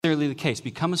necessarily the case.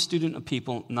 Become a student of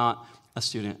people, not a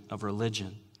student of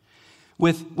religion.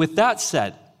 With that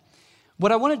said,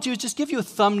 what I want to do is just give you a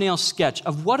thumbnail sketch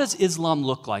of what does Islam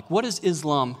look like? What does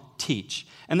Islam teach?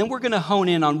 And then we're going to hone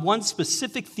in on one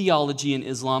specific theology in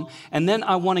Islam, and then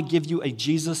I want to give you a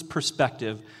Jesus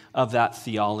perspective of that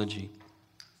theology.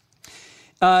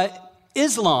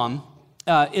 Islam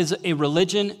is a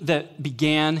religion that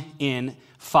began in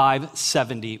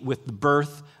 570 with the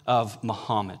birth of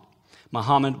Muhammad.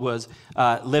 Muhammad was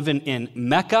living in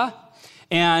Mecca,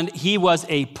 and he was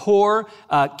a poor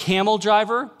camel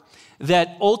driver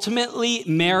that ultimately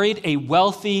married a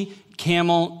wealthy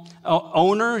camel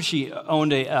owner. She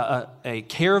owned a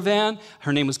caravan.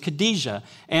 Her name was Khadijah.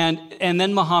 And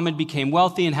then Muhammad became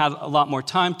wealthy and had a lot more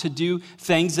time to do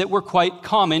things that were quite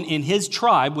common in his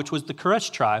tribe, which was the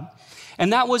Quraysh tribe.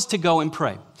 And that was to go and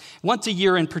pray. Once a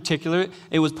year in particular,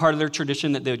 it was part of their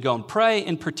tradition that they would go and pray.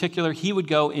 In particular, he would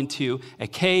go into a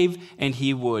cave and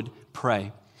he would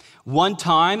pray. One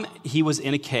time, he was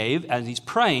in a cave as he's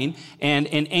praying, and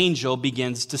an angel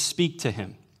begins to speak to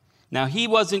him. Now, he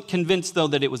wasn't convinced, though,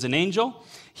 that it was an angel.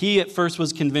 He at first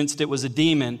was convinced it was a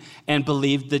demon and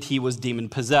believed that he was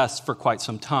demon-possessed for quite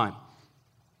some time.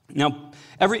 Now,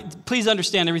 please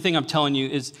understand everything I'm telling you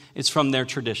is from their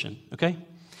tradition, okay?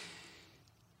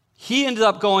 He ended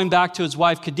up going back to his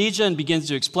wife, Khadijah, and begins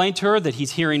to explain to her that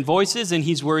he's hearing voices and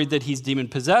he's worried that he's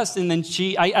demon-possessed. And then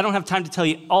I don't have time to tell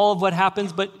you all of what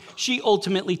happens, but she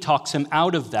ultimately talks him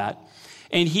out of that.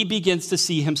 And he begins to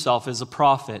see himself as a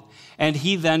prophet. And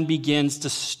he then begins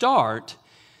to start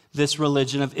this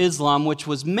religion of Islam, which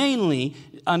was mainly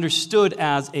understood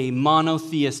as a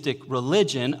monotheistic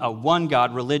religion, a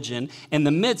one-God religion. In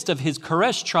the midst of his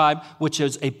Quraysh tribe, which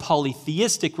is a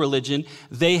polytheistic religion,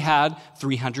 they had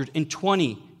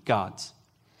 320 gods.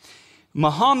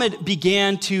 Muhammad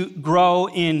began to grow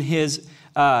in his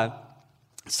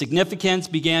significance,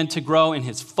 began to grow in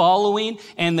his following,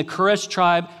 and the Quraysh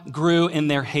tribe grew in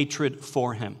their hatred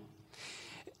for him.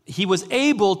 He was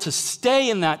able to stay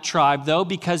in that tribe, though,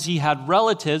 because he had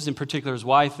relatives, in particular his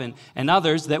wife and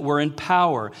others, that were in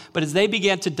power. But as they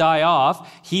began to die off,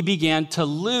 he began to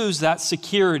lose that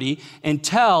security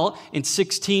until in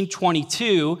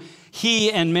 1622,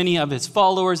 he and many of his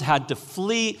followers had to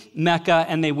flee Mecca,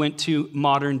 and they went to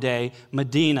modern-day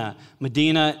Medina.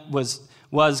 Medina was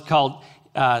called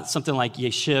something like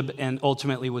Yeshib, and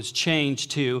ultimately was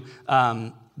changed to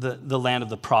the land of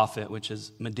the prophet, which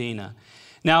is Medina.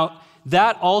 Now,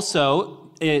 that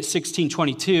also,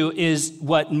 1622, is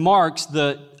what marks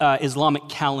the Islamic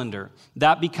calendar.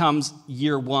 That becomes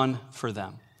year one for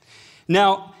them.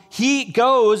 Now, he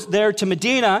goes there to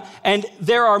Medina, and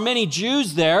there are many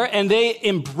Jews there, and they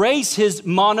embrace his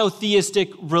monotheistic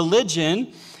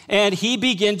religion, and he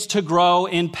begins to grow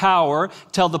in power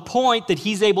till the point that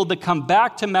he's able to come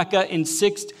back to Mecca in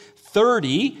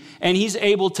 630, and he's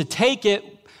able to take it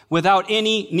without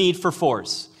any need for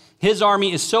force. His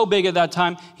army is so big at that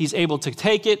time, he's able to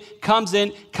take it, comes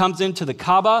into the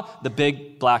Kaaba, the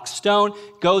big black stone,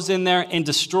 goes in there and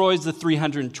destroys the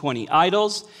 320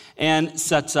 idols and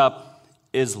sets up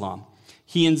Islam.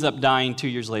 He ends up dying 2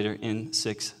 years later in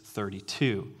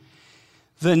 632.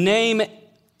 The name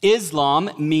Islam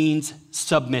means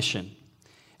submission.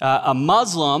 A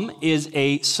Muslim is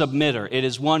a submitter. It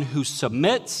is one who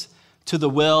submits to the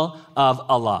will of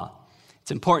Allah. It's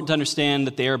important to understand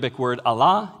that the Arabic word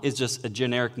Allah is just a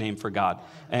generic name for God.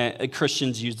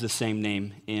 Christians use the same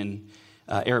name in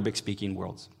Arabic-speaking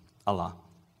worlds, Allah.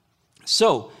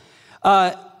 So,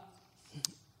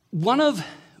 one of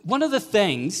the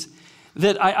things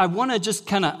that I want to just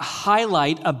kind of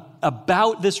highlight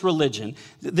about this religion,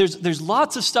 there's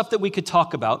lots of stuff that we could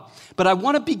talk about, but I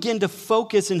want to begin to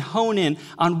focus and hone in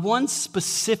on one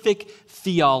specific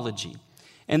theology.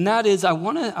 And that is, I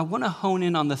want to hone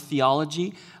in on the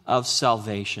theology of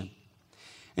salvation.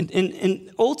 And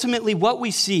ultimately what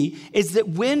we see is that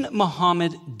when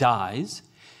Muhammad dies,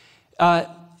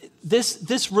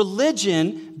 this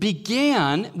religion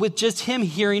began with just him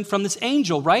hearing from this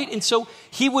angel, right? And so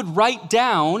he would write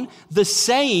down the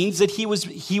sayings that he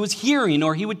was hearing,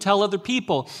 or he would tell other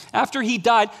people. After he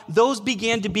died, those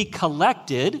began to be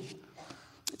collected.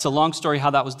 It's a long story how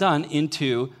that was done,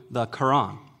 into the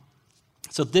Quran.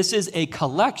 So this is a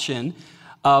collection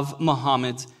of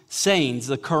Muhammad's sayings.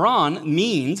 The Quran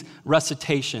means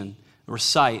recitation,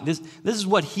 recite. This is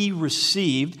what he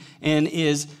received and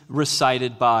is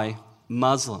recited by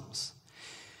Muslims.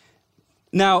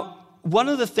 Now, one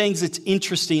of the things that's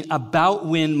interesting about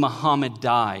when Muhammad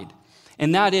died,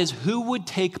 and that is who would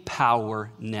take power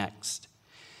next.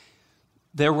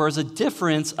 there was a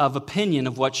difference of opinion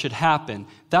of what should happen.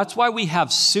 That's why we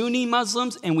have Sunni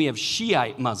Muslims and we have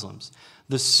Shiite Muslims.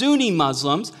 The Sunni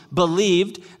Muslims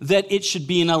believed that it should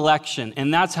be an election,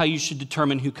 and that's how you should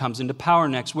determine who comes into power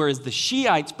next, whereas the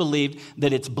Shiites believed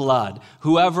that it's blood.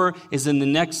 Whoever is in the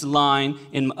next line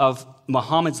of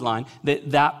Muhammad's line,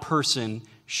 that person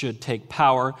should take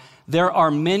power. There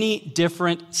are many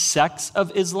different sects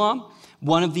of Islam.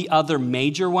 One of the other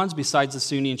major ones, besides the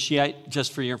Sunni and Shiite,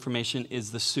 just for your information,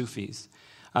 is the Sufis.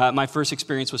 My first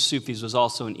experience with Sufis was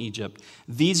also in Egypt.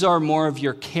 These are more of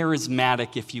your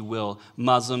charismatic, if you will,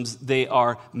 Muslims. They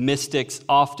are mystics.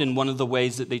 Often one of the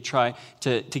ways that they try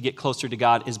to get closer to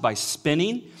God is by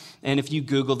spinning. And if you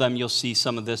Google them, you'll see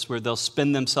some of this where they'll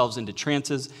spin themselves into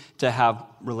trances to have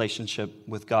relationship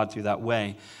with God through that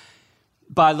way.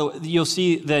 By the way, you'll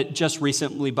see that just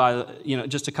recently,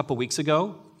 just a couple weeks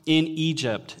ago, in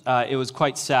Egypt, it was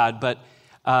quite sad, but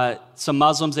some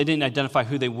Muslims, they didn't identify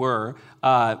who they were.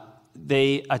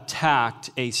 They attacked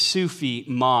a Sufi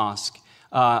mosque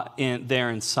there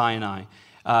in Sinai,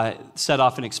 set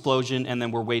off an explosion, and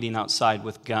then were waiting outside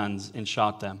with guns and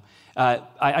shot them.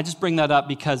 I just bring that up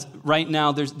because right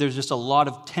now there's just a lot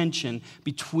of tension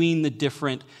between the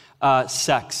different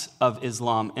sects of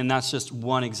Islam, and that's just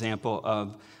one example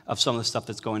of some of the stuff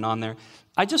that's going on there.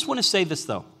 I just want to say this,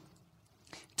 though.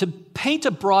 To paint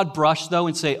a broad brush, though,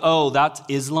 and say, oh, that's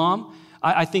Islam,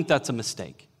 I think that's a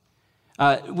mistake.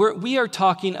 We are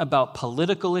talking about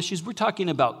political issues. We're talking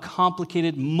about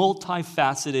complicated,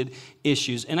 multifaceted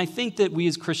issues. And I think that we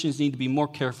as Christians need to be more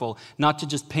careful not to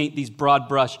just paint these broad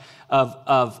brush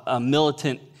of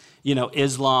militant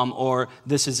Islam or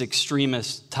this is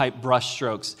extremist type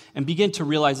brushstrokes and begin to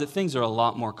realize that things are a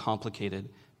lot more complicated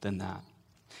than that.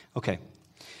 Okay.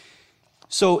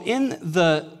 So in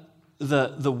the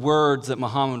words that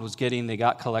Muhammad was getting, they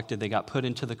got collected, they got put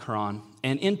into the Quran.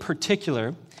 And in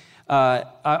particular,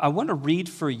 I want to read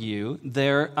for you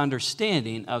their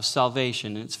understanding of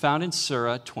salvation. And it's found in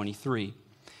Surah 23.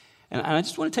 And I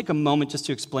just want to take a moment just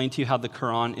to explain to you how the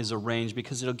Quran is arranged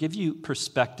because it'll give you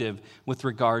perspective with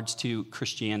regards to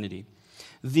Christianity.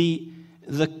 The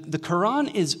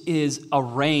Quran is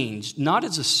arranged not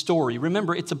as a story.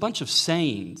 Remember, it's a bunch of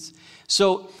sayings.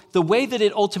 So the way that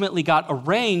it ultimately got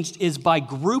arranged is by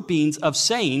groupings of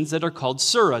sayings that are called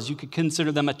surahs. You could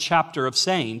consider them a chapter of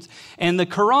sayings. And the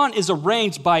Quran is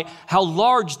arranged by how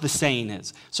large the saying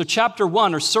is. So chapter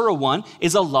 1 or surah 1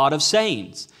 is a lot of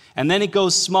sayings. And then it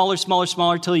goes smaller, smaller,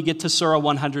 smaller till you get to surah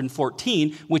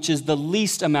 114, which is the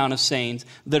least amount of sayings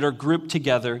that are grouped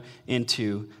together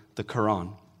into the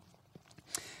Quran.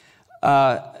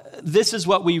 This is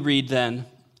what we read then,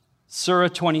 Surah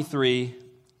 23,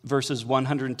 verses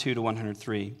 102 to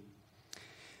 103.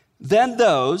 Then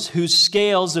those whose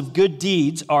scales of good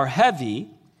deeds are heavy,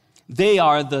 they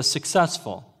are the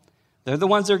successful. They're the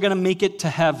ones that are going to make it to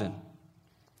heaven.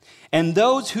 And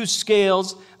those whose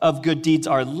scales of good deeds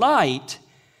are light,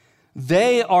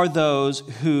 they are those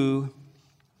who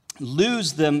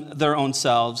lose their own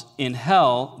selves. In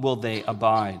hell will they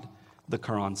abide, the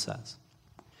Quran says.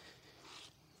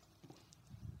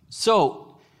 So,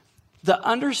 the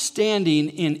understanding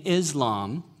in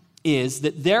Islam is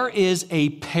that there is a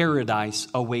paradise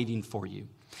awaiting for you.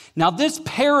 Now, this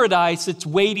paradise that's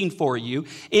waiting for you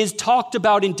is talked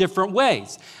about in different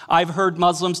ways. I've heard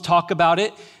Muslims talk about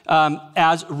it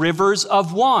as rivers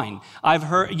of wine.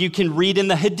 You can read in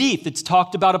the Hadith, it's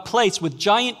talked about a place with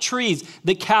giant trees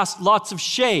that cast lots of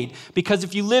shade. Because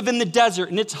if you live in the desert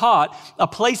and it's hot, a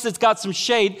place that's got some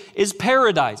shade is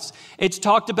paradise. It's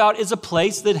talked about as a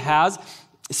place that has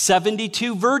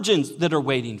 72 virgins that are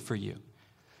waiting for you.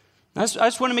 I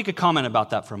just want to make a comment about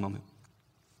that for a moment.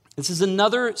 This is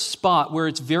another spot where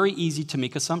it's very easy to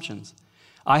make assumptions.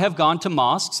 I have gone to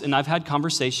mosques and I've had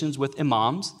conversations with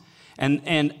imams, and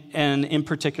in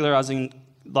particular, I was in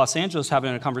Los Angeles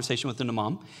having a conversation with an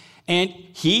imam, and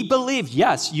he believed,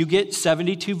 yes, you get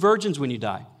 72 virgins when you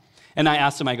die. And I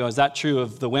asked him, I go, is that true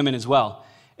of the women as well?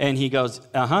 And he goes,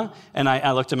 uh-huh. And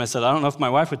I looked at him and said, I don't know if my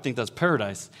wife would think that's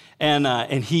paradise.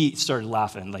 And he started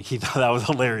laughing, like he thought that was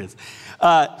hilarious.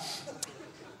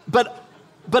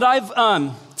 But I've,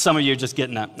 some of you are just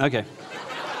getting that, okay.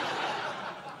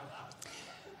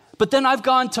 But then I've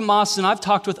gone to mosques and I've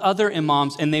talked with other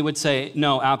imams and they would say,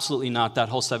 no, absolutely not. That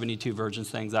whole 72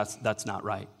 virgins thing, that's not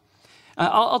right.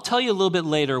 I'll tell you a little bit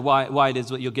later why it is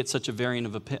that you'll get such a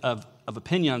variant of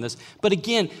opinion on this. But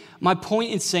again, my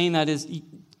point in saying that is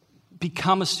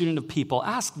become a student of people.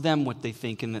 Ask them what they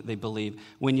think and that they believe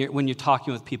when you're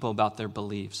talking with people about their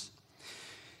beliefs.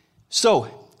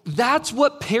 So that's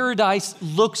what paradise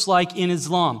looks like in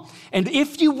Islam. And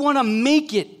if you want to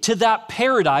make it to that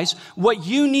paradise, what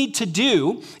you need to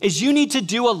do is you need to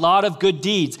do a lot of good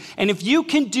deeds. And if you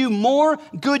can do more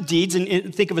good deeds,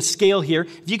 and think of a scale here,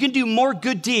 if you can do more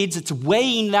good deeds, it's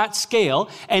weighing that scale,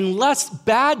 and less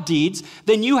bad deeds,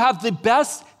 then you have the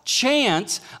best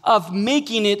chance of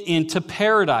making it into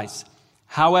paradise.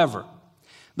 However,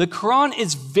 the Quran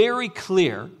is very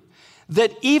clear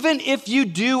that even if you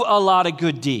do a lot of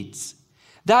good deeds,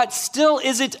 that still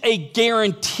isn't a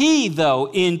guarantee, though,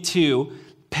 into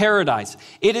paradise.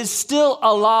 It is still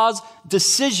Allah's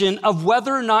decision of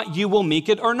whether or not you will make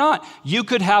it or not. You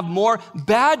could have more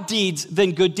bad deeds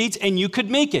than good deeds, and you could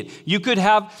make it. You could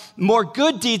have more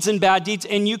good deeds than bad deeds,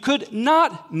 and you could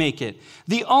not make it.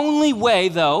 The only way,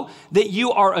 though, that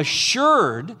you are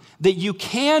assured that you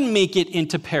can make it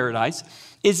into paradise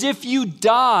is if you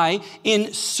die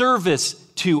in service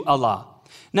to Allah.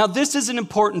 Now, this is an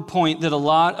important point that a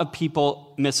lot of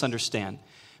people misunderstand,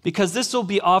 because this will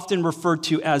be often referred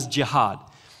to as jihad.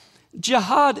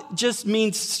 Jihad just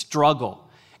means struggle.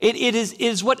 It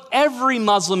is what every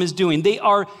Muslim is doing. They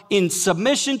are in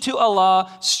submission to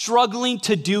Allah, struggling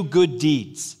to do good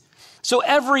deeds. So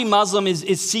every Muslim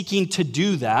is seeking to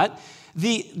do that.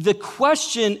 The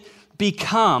question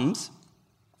becomes,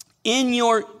 in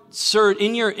your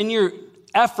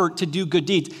effort to do good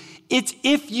deeds, it's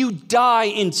if you die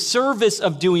in service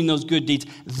of doing those good deeds,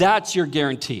 that's your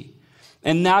guarantee.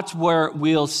 And that's where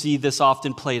we'll see this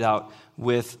often played out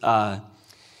with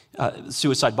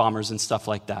suicide bombers and stuff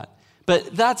like that.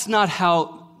 But that's not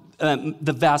how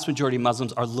the vast majority of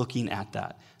Muslims are looking at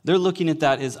that. They're looking at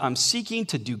that as, I'm seeking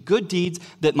to do good deeds,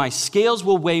 that my scales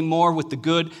will weigh more with the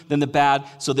good than the bad,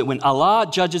 so that when Allah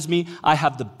judges me, I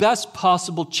have the best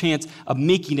possible chance of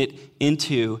making it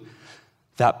into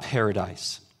that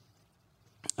paradise.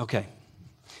 Okay,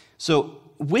 so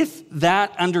with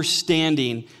that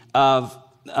understanding of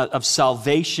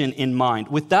salvation in mind,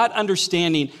 with that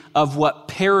understanding of what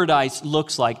paradise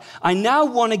looks like, I now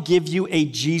want to give you a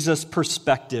Jesus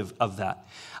perspective of that.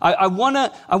 I want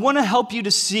to help you to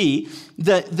see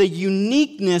the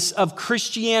uniqueness of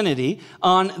Christianity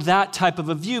on that type of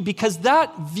a view, because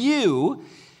that view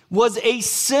was a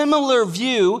similar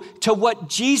view to what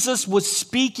Jesus was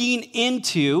speaking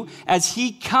into as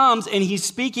he comes and he's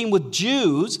speaking with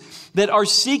Jews that are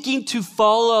seeking to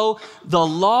follow the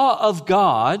law of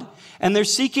God, and they're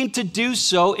seeking to do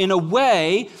so in a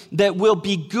way that will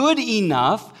be good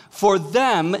enough for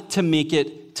them to make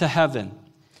it to heaven.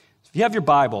 If you have your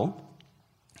Bible,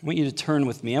 I want you to turn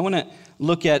with me. I want to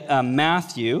look at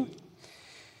Matthew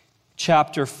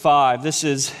chapter 5. This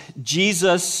is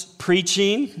Jesus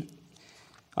preaching,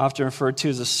 often referred to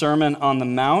as a Sermon on the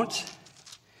Mount.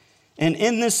 And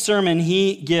in this sermon,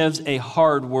 he gives a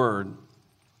hard word.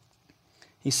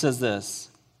 He says this,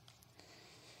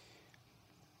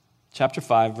 chapter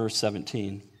 5, verse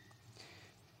 17.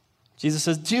 Jesus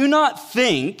says, "Do not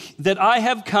think that I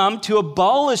have come to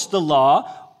abolish the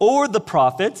law or the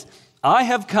prophets. I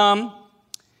have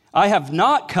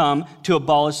not come to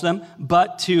abolish them,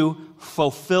 but to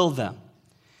fulfill them."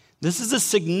 This is a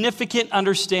significant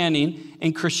understanding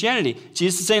in Christianity.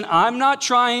 Jesus is saying, I'm not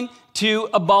trying to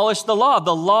abolish the law.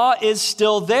 The law is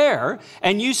still there,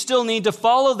 and you still need to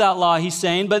follow that law, he's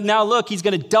saying. But now look, he's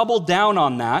going to double down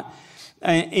on that.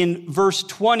 In verse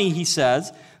 20, he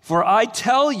says, "For I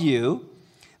tell you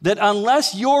that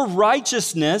unless your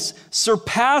righteousness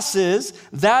surpasses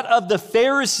that of the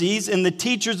Pharisees and the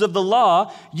teachers of the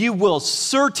law, you will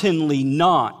certainly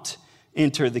not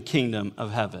enter the kingdom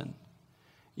of heaven."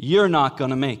 You're not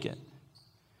going to make it.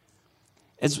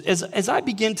 As I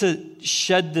begin to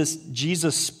shed this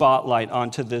Jesus spotlight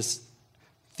onto this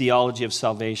theology of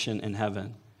salvation in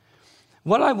heaven,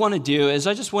 what I want to do is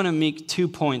I just want to make 2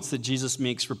 points that Jesus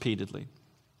makes repeatedly.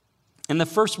 And the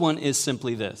first one is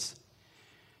simply this: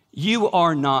 you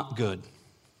are not good.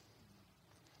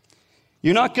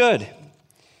 You're not good.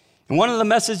 And one of the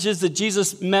messages that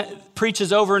Jesus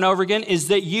preaches over and over again is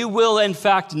that you will, in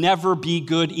fact, never be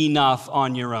good enough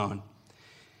on your own.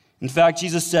 In fact,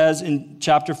 Jesus says in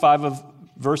chapter 5 of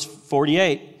verse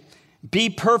 48, "Be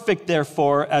perfect,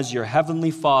 therefore, as your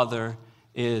heavenly Father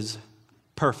is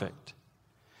perfect."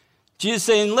 Jesus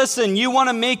saying, listen, you want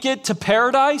to make it to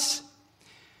paradise?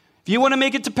 If you want to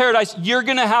make it to paradise, you're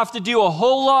going to have to do a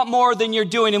whole lot more than you're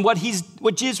doing. And what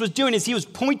Jesus was doing is he was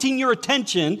pointing your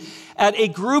attention at a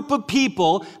group of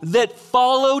people that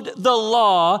followed the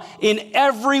law in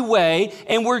every way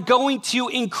and were going to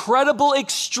incredible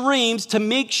extremes to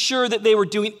make sure that they were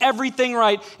doing everything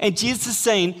right. And Jesus is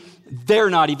saying,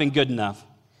 they're not even good enough.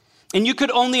 And you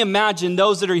could only imagine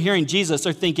those that are hearing Jesus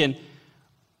are thinking,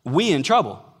 we in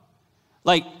trouble.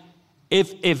 Like,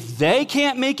 if they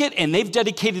can't make it and they've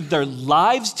dedicated their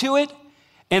lives to it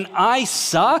and I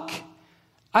suck,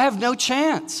 I have no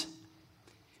chance.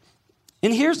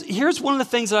 And here's one of the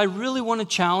things that I really want to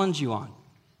challenge you on.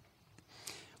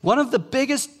 One of the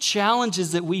biggest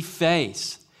challenges that we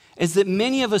face is that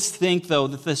many of us think, though,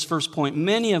 that this first point,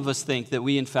 many of us think that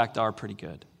we, in fact, are pretty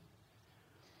good.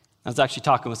 I was actually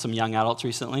talking with some young adults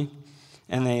recently,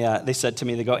 and they said to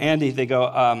me, they go, Andy,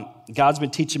 God's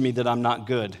been teaching me that I'm not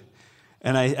good.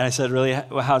 And I said, really?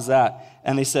 Well, how's that?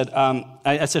 And they said,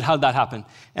 I said, how'd that happen?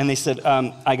 And they said,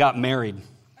 I got married.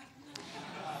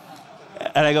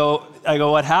 And I go,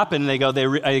 what happened? And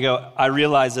I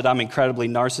realized that I'm incredibly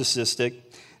narcissistic,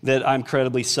 that I'm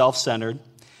incredibly self-centered,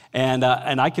 and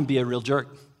I can be a real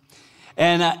jerk.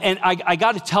 And I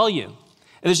got to tell you,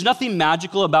 there's nothing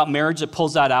magical about marriage that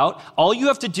pulls that out. All you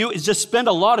have to do is just spend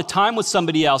a lot of time with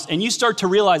somebody else, and you start to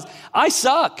realize, I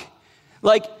suck.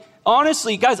 Like,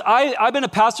 honestly, guys, I've been a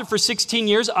pastor for 16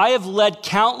 years. I have led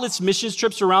countless mission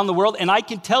trips around the world, and I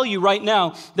can tell you right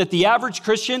now that the average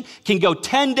Christian can go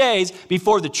 10 days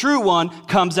before the true one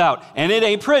comes out, and it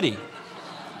ain't pretty.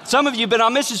 Some of you have been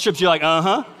on mission trips, you're like,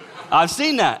 I've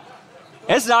seen that.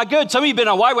 It's not good. Some of you have been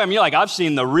on YWAM, you're like, I've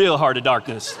seen the real heart of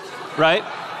darkness, right?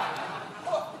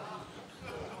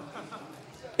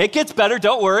 It gets better,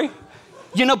 don't worry.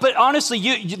 But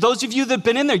honestly, those of you that have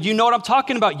been in there, you know what I'm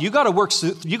talking about. You got to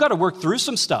work through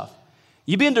some stuff.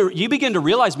 You begin to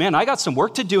realize, man, I got some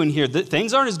work to do in here.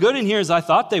 Things aren't as good in here as I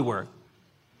thought they were. And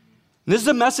this is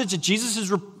a message that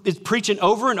Jesus is preaching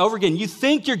over and over again. You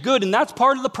think you're good, and that's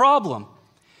part of the problem.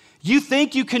 You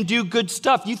think you can do good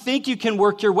stuff. You think you can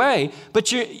work your way,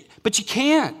 but you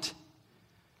can't.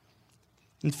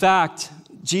 In fact,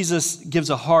 Jesus gives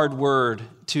a hard word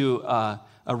to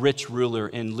a rich ruler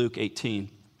in Luke 18.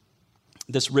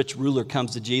 This rich ruler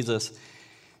comes to Jesus.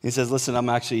 He says, listen, I'm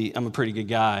a pretty good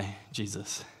guy,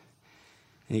 Jesus.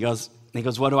 And he goes,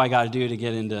 what do I got to do to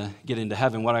get into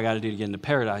heaven? What do I got to do to get into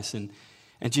paradise? And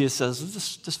Jesus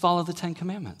says, just follow the 10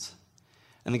 Commandments.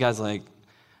 And the guy's like,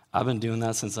 I've been doing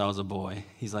that since I was a boy.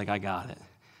 He's like, I got it.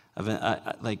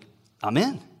 I'm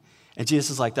in. And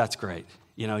Jesus is like, that's great.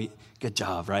 Good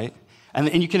job, right?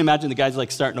 And you can imagine the guy's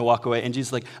like starting to walk away. And Jesus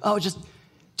is like, oh,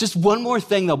 just one more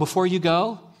thing, though, before you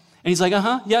go. And he's like,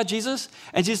 yeah, Jesus.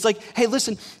 And Jesus is like, hey,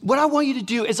 listen, what I want you to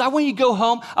do is I want you to go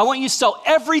home. I want you to sell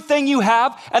everything you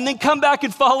have and then come back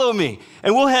and follow me.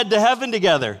 And we'll head to heaven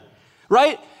together,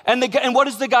 right? And what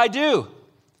does the guy do?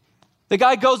 The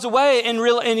guy goes away and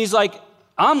he's like,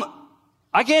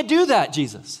 I can't do that,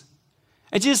 Jesus.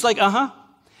 And Jesus is like,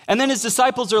 And then his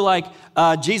disciples are like,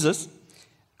 Jesus,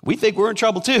 we think we're in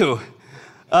trouble too.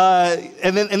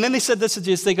 And then they said this to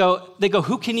Jesus. They go,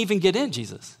 who can even get in,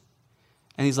 Jesus?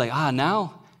 And he's like,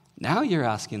 now you're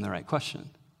asking the right question.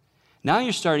 Now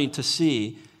you're starting to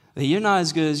see that you're not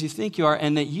as good as you think you are,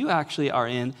 and that you actually are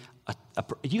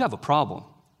you have a problem.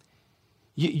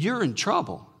 You're in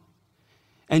trouble.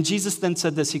 And Jesus then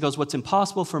said this. He goes, what's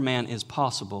impossible for man is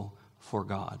possible for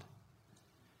God.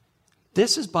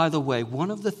 This is, by the way,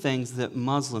 one of the things that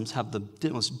Muslims have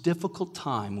the most difficult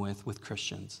time with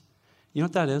Christians. You know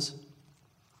what that is?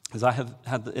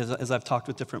 As I've talked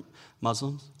with different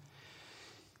Muslims,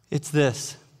 it's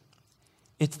this.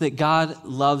 It's that God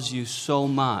loves you so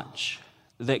much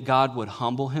that God would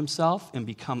humble himself and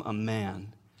become a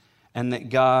man, and that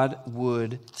God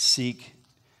would seek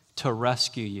to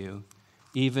rescue you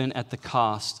even at the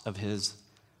cost of his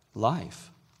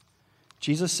life.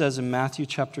 Jesus says in Matthew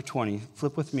chapter 20,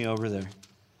 flip with me over there.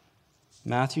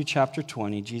 Matthew chapter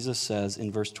 20, Jesus says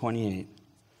in verse 28,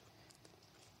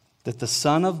 that the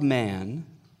Son of Man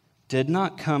did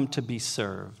not come to be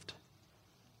served,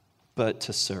 but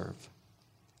to serve,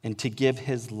 and to give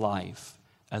his life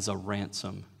as a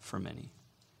ransom for many.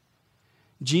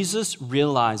 Jesus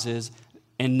realizes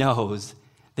and knows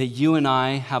that you and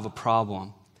I have a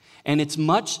problem. And it's a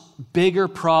much bigger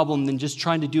problem than just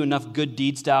trying to do enough good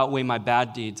deeds to outweigh my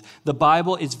bad deeds. The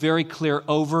Bible is very clear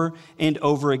over and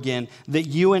over again that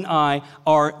you and I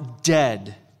are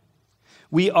dead.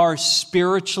 We are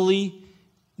spiritually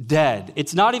dead.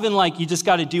 It's not even like you just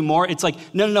got to do more. It's like,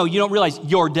 no, you don't realize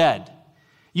you're dead.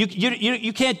 You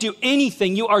can't do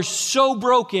anything. You are so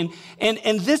broken.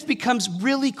 And this becomes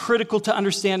really critical to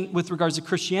understand with regards to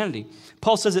Christianity.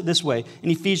 Paul says it this way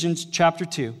in Ephesians chapter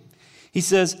 2. He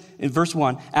says in verse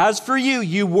 1, as for you,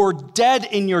 you were dead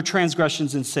in your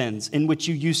transgressions and sins in which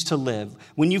you used to live,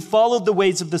 when you followed the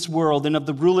ways of this world and of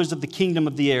the rulers of the kingdom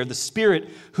of the air, the spirit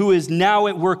who is now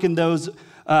at work in those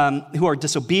who are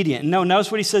disobedient. No, notice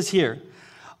what he says here.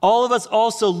 All of us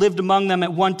also lived among them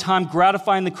at one time,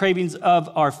 gratifying the cravings of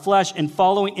our flesh and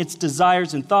following its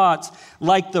desires and thoughts.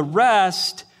 Like the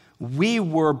rest, we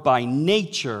were by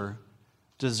nature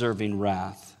deserving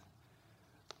wrath.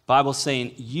 Bible's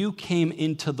saying you came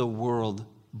into the world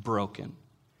broken.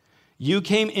 You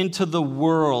came into the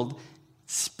world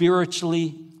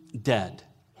spiritually dead.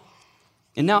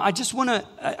 And now I just want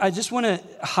to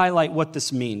highlight what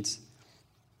this means,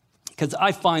 because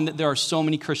I find that there are so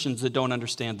many Christians that don't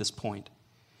understand this point.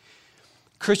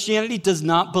 Christianity does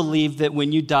not believe that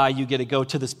when you die, you get to go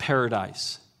to this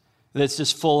paradise that's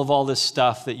just full of all this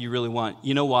stuff that you really want.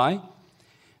 You know why?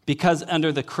 Because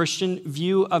under the Christian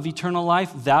view of eternal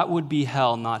life, that would be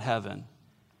hell, not heaven.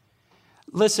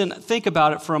 Listen, think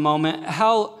about it for a moment.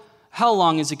 How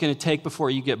long is it going to take before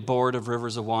you get bored of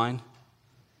rivers of wine?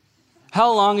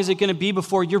 How long is it going to be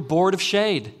before you're bored of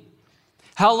shade?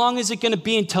 How long is it going to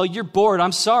be until you're bored?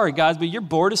 I'm sorry, guys, but you're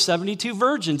bored of 72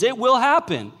 virgins. It will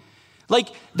happen. Like,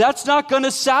 that's not going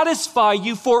to satisfy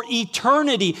you for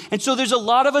eternity. And so there's a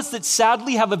lot of us that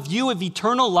sadly have a view of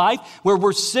eternal life where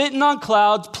we're sitting on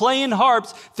clouds, playing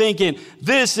harps, thinking,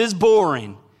 this is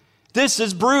boring. This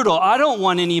is brutal. I don't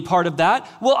want any part of that.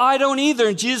 Well, I don't either.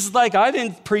 And Jesus is like, I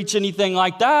didn't preach anything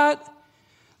like that.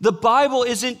 The Bible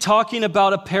isn't talking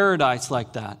about a paradise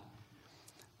like that.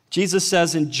 Jesus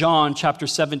says in John chapter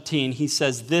 17, he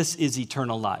says, this is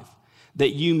eternal life,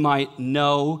 that you might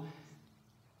know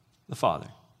the Father,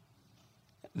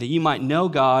 that you might know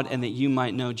God, and that you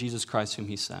might know Jesus Christ whom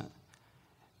he sent.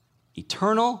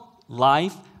 Eternal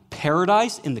life,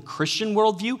 paradise in the Christian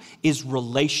worldview is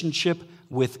relationship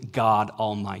with God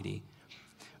Almighty.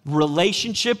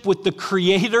 Relationship with the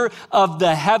creator of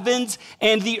the heavens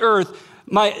and the earth.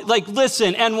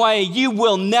 Listen, NYA, you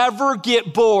will never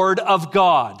get bored of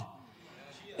God.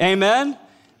 Amen?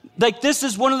 This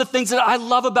is one of the things that I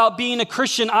love about being a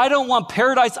Christian. I don't want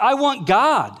paradise. I want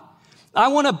God. I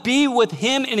want to be with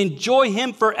him and enjoy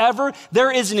him forever.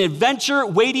 There is an adventure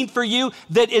waiting for you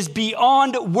that is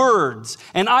beyond words.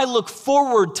 And I look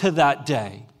forward to that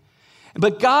day.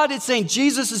 But God is saying,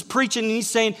 Jesus is preaching, and he's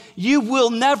saying, you will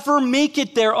never make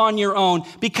it there on your own,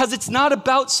 because it's not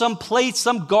about some place,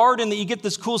 some garden that you get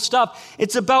this cool stuff.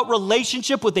 It's about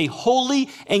relationship with a holy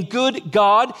and good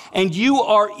God, and you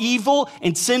are evil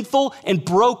and sinful and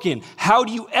broken. How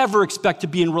do you ever expect to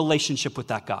be in relationship with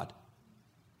that God?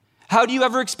 How do you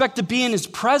ever expect to be in his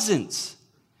presence?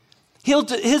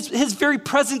 His very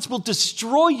presence will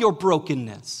destroy your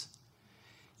brokenness.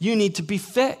 You need to be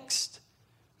fixed.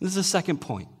 This is the second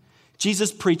point.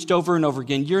 Jesus preached over and over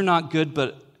again, you're not good,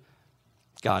 but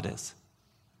God is.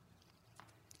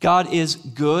 God is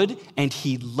good, and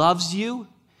he loves you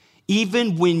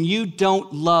even when you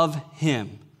don't love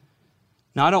him.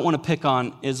 Now, I don't want to pick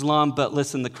on Islam, but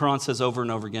listen, the Quran says over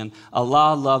and over again,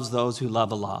 Allah loves those who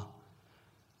love Allah.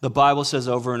 The Bible says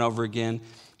over and over again,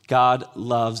 God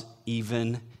loves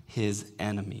even his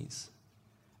enemies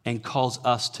and calls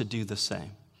us to do the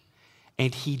same.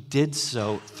 And he did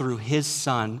so through his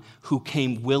son, who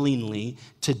came willingly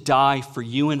to die for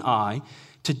you and I.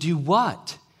 To do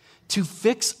what? To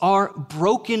fix our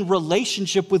broken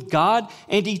relationship with God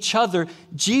and each other.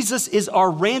 Jesus is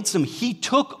our ransom. He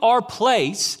took our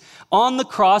place on the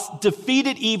cross,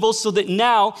 defeated evil, so that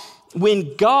now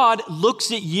when God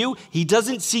looks at you, he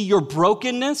doesn't see your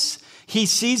brokenness. He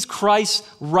sees Christ's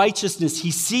righteousness.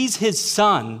 He sees his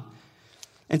son.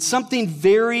 And something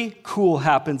very cool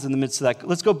happens in the midst of that.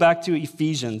 Let's go back to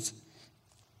Ephesians.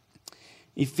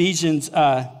 Ephesians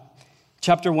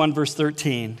chapter 1, verse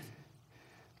 13.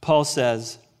 Paul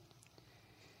says,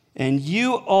 and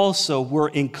you also were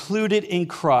included in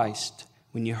Christ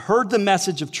when you heard the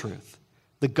message of truth,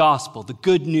 the gospel, the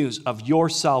good news of your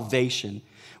salvation.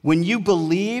 When you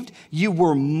believed, you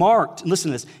were marked,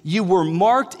 listen to this, you were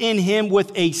marked in him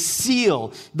with a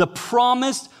seal, the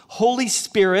promised Holy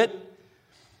Spirit,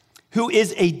 who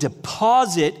is a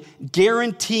deposit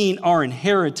guaranteeing our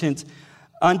inheritance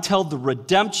until the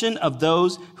redemption of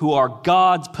those who are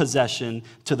God's possession,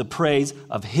 to the praise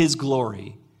of his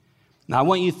glory. Now, I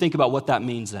want you to think about what that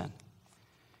means then.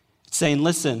 It's saying,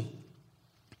 listen,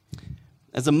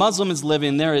 as a Muslim is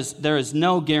living, there is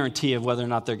no guarantee of whether or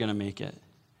not they're going to make it.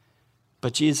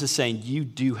 But Jesus is saying, you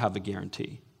do have a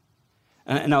guarantee.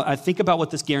 And I think about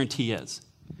what this guarantee is.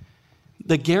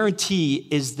 The guarantee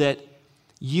is that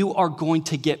you are going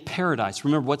to get paradise.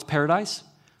 Remember, what's paradise?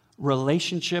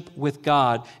 Relationship with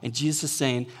God. And Jesus is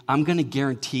saying, I'm going to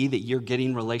guarantee that you're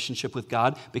getting relationship with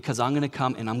God, because I'm going to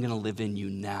come and I'm going to live in you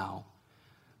now.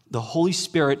 The Holy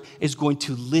Spirit is going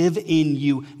to live in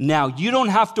you now. You don't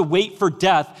have to wait for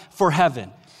death for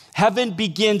heaven. Heaven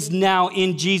begins now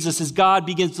in Jesus as God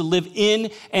begins to live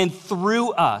in and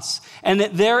through us. And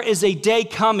that there is a day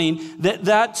coming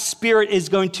that Spirit is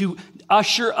going to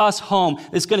usher us home.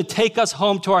 It's going to take us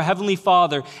home to our Heavenly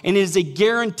Father. And it is a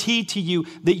guarantee to you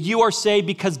that you are saved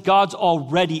because God's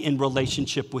already in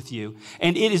relationship with you.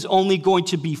 And it is only going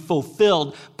to be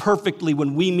fulfilled perfectly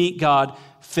when we meet God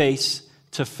face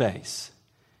to face.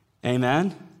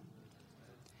 Amen?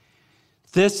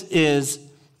 This is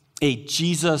a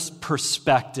Jesus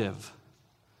perspective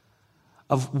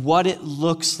of what it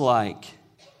looks like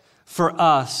for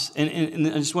us, and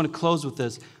I just want to close with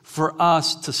this, for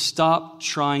us to stop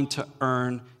trying to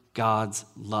earn God's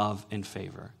love and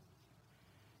favor.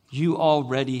 You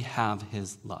already have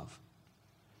his love.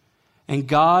 And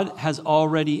God has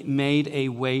already made a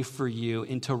way for you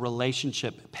into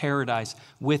relationship, paradise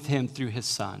with him through his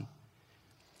Son.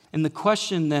 And the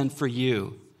question then for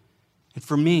you and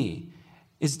for me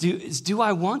is do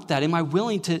I want that? Am I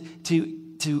willing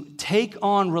to take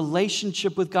on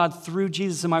relationship with God through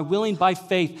Jesus? Am I willing by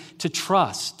faith to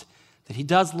trust that he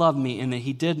does love me and that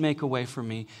he did make a way for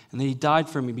me and that he died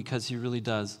for me because he really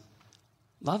does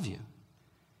love you?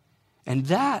 And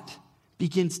that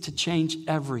begins to change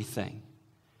everything.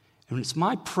 And it's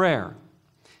my prayer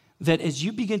that as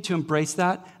you begin to embrace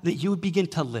that you would begin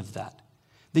to live that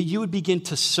you would begin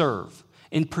to serve.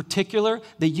 In particular,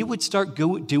 that you would start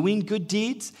doing good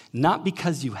deeds, not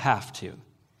because you have to,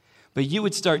 but you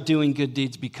would start doing good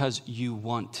deeds because you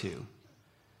want to.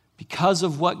 Because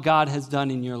of what God has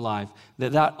done in your life,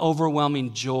 that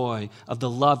overwhelming joy of the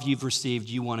love you've received,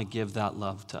 you want to give that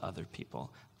love to other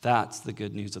people. That's the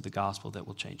good news of the gospel that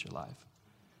will change your life.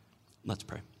 Let's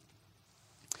pray.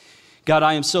 God,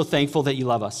 I am so thankful that you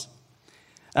love us.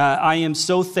 I am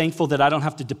so thankful that I don't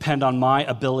have to depend on my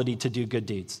ability to do good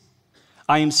deeds.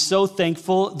 I am so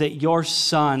thankful that your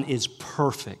Son is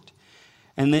perfect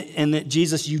and that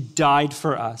Jesus, you died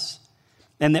for us,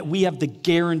 and that we have the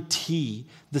guarantee,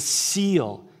 the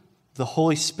seal, the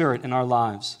Holy Spirit in our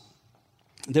lives,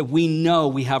 that we know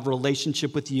we have a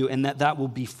relationship with you and that will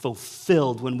be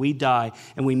fulfilled when we die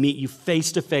and we meet you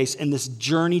face to face, and this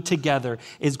journey together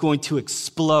is going to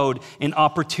explode in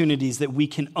opportunities that we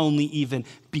can only even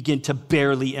begin to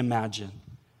barely imagine.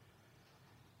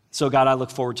 So God, I look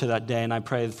forward to that day, and I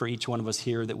pray for each one of us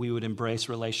here that we would embrace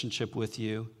relationship with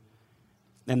you,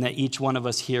 and that each one of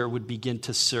us here would begin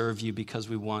to serve you because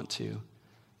we want to,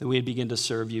 that we would begin to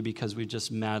serve you because we're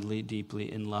just madly,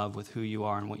 deeply in love with who you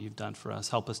are and what you've done for us.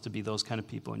 Help us to be those kind of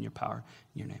people in your power,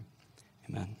 in your name.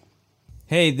 Amen.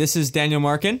 Hey, this is Daniel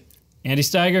Markin. Andy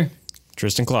Steiger.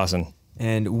 Tristan Clausen.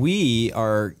 And we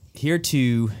are here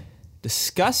to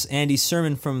discuss Andy's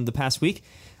sermon from the past week.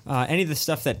 Any of the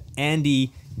stuff that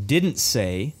Andy didn't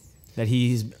say, that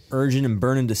he's urging and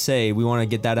burning to say, we want to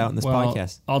get that out in this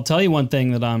podcast. I'll tell you one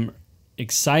thing that I'm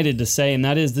excited to say, and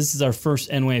that is this is our first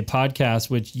NWA podcast,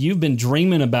 which you've been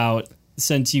dreaming about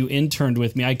since you interned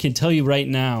with me. I can tell you right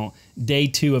now, day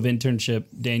 2 of internship,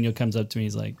 Daniel comes up to me,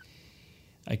 he's like,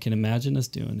 I can imagine us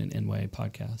doing an NWA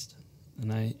podcast.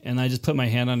 And I just put my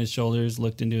hand on his shoulders,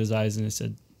 looked into his eyes, and I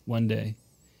said, one day,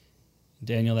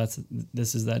 Daniel,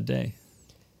 this is that day.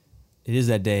 It is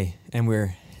that day, and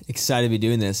we're excited to be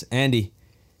doing this. Andy.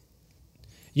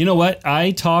 You know what?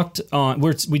 I talked on,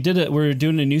 we're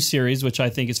doing a new series, which I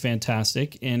think is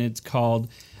fantastic, and it's called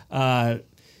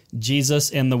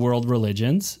Jesus and the World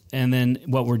Religions. And then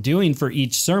what we're doing for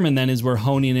each sermon then is we're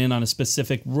honing in on a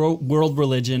specific world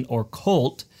religion or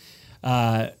cult,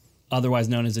 otherwise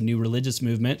known as a new religious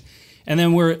movement. And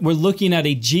then we're looking at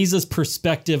a Jesus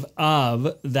perspective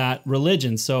of that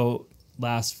religion. So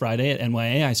last Friday at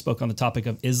NYA, I spoke on the topic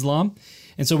of Islam.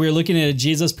 And so we were looking at a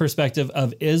Jesus perspective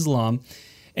of Islam.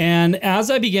 And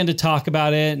as I began to talk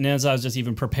about it, and as I was just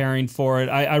even preparing for it,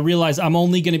 I realized I'm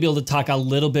only going to be able to talk a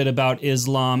little bit about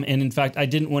Islam. And in fact, I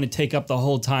didn't want to take up the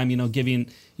whole time, giving,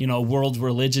 a world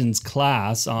religions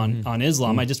class on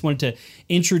Islam. I just wanted to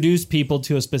introduce people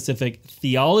to a specific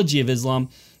theology of Islam.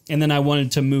 And then I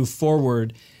wanted to move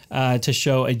forward to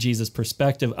show a Jesus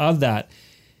perspective of that.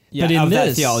 Yeah, but of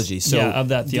that theology. So of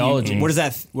that theology. What is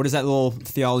that little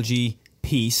theology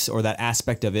piece or that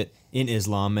aspect of it in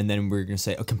Islam? And then we're going to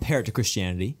say, compare it to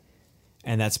Christianity.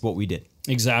 And that's what we did.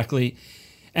 Exactly.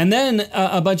 And then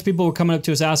a bunch of people were coming up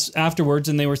to us afterwards,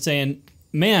 and they were saying,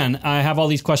 man, I have all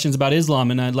these questions about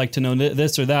Islam, and I'd like to know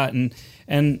this or that.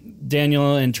 And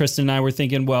Daniel and Tristan and I were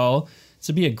thinking, well, this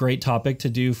would be a great topic to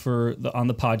do on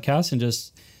the podcast, and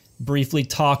just briefly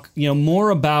talk, more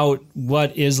about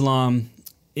what Islam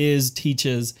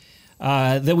teaches,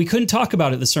 that we couldn't talk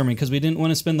about at the sermon because we didn't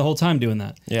want to spend the whole time doing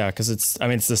that. Yeah, because it's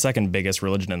the second biggest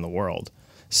religion in the world.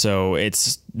 So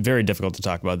it's very difficult to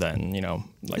talk about that in,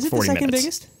 like Is it 40 the second minutes.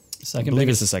 biggest? I Second believe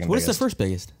biggest. it's the second What biggest. is the first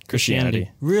biggest? Christianity.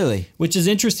 Really? Which is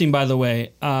interesting, by the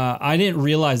way. I didn't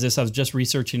realize this. I was just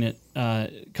researching it a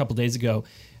couple days ago.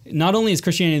 Not only is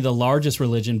Christianity the largest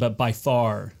religion, but by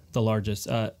far the largest,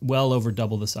 well over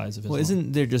double the size of Islam. Well,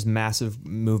 isn't there just massive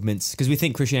movements? Because we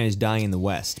think Christianity is dying in the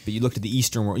West, but you looked at the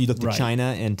Eastern world, you looked at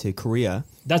China and to Korea.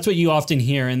 That's what you often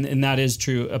hear, and that is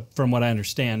true from what I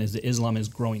understand, is that Islam is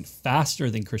growing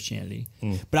faster than Christianity.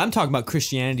 But I'm talking about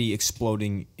Christianity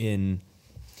exploding in...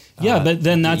 Yeah, but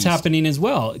then that's East. happening as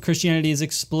well. Christianity is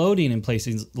exploding in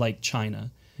places like China.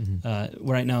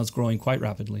 Right now it's growing quite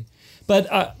rapidly.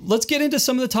 But let's get into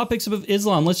some of the topics of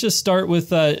Islam. Let's just start with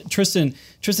Tristan.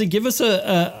 Tristan, give us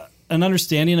an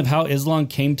understanding of how Islam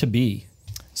came to be.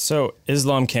 So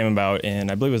Islam came about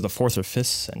in, I believe it was the 4th or 5th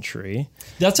century.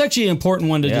 That's actually an important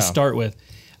one to Yeah. just start with.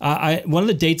 One of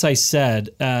the dates I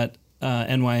said at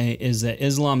NYA is that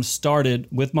Islam started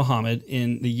with Muhammad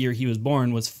in the year he was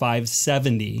born was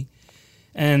 570.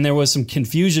 And there was some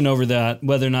confusion over that,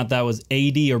 whether or not that was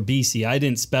AD or BC. I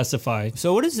didn't specify.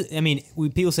 So what is it? I mean,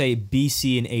 people say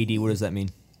BC and AD. What does that mean?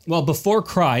 Well, before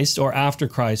Christ or after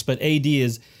Christ, but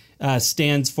AD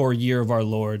stands for Year of Our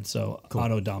Lord, so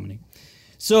Anno Domini.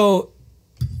 So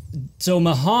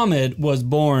Muhammad was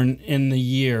born in the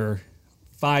year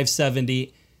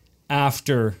 570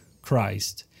 after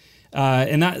Christ,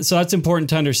 and that's important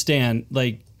to understand.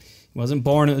 Like, he wasn't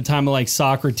born at the time of like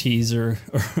Socrates or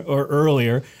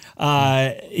earlier.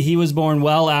 He was born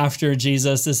well after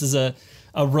Jesus. This is a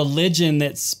religion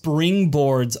that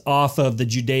springboards off of the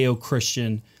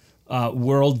Judeo-Christian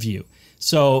worldview.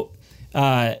 So,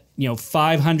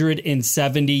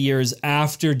 570 years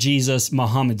after Jesus,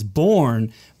 Muhammad's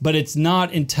born, but it's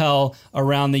not until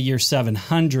around the year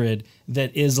 700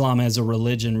 that Islam as a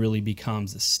religion really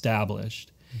becomes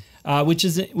established. Which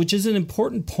is an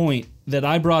important point that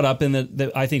I brought up and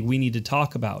that I think we need to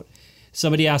talk about.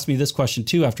 Somebody asked me this question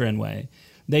too after NWA.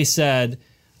 They said,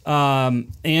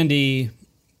 Andy,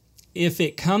 if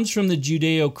Islam comes from a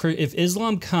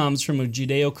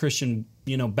Judeo-Christian,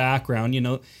 background,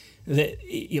 that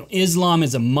Islam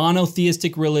is a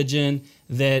monotheistic religion,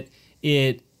 that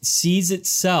it sees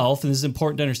itself, and this is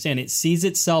important to understand, it sees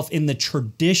itself in the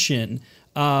tradition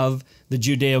of the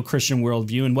Judeo-Christian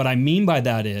worldview. And what I mean by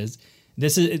that is,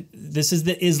 this is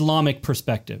the Islamic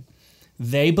perspective.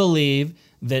 They believe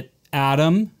that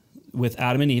with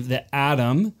Adam and Eve, that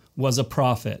Adam was a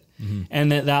prophet. Mm-hmm.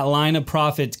 And that line of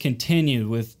prophets continued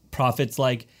with prophets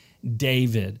like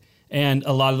David and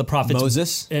a lot of the prophets.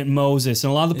 Moses. And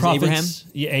a lot of the prophets.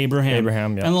 Abraham.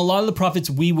 Abraham, yeah. And a lot of the prophets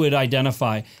we would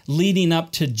identify leading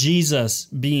up to Jesus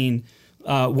being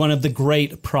one of the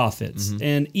great prophets. Mm-hmm.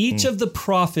 And each of the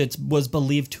prophets was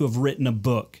believed to have written a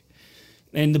book.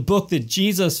 And the book that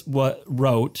Jesus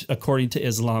wrote, according to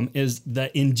Islam, is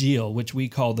the Injil, which we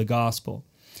call the gospel.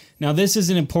 Now, this is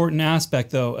an important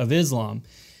aspect, though, of Islam,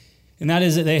 and that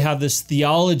is that they have this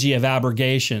theology of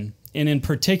abrogation. And in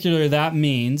particular, that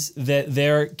means that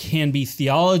there can be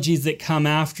theologies that come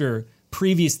after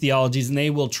previous theologies, and they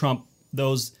will trump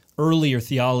those earlier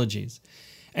theologies.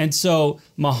 And so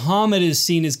Muhammad is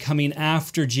seen as coming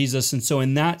after Jesus, and so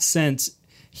in that sense,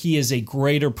 he is a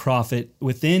greater prophet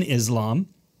within Islam.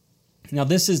 Now,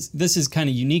 this is kind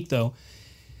of unique, though.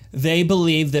 They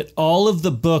believe that all of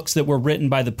the books that were written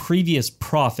by the previous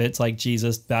prophets, like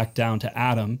Jesus back down to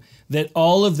Adam, that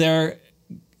all of their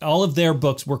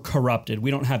books were corrupted.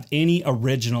 We don't have any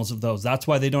originals of those. That's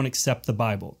why they don't accept the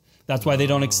Bible. That's why they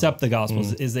don't accept the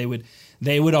Gospels. Is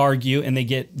they would argue, and they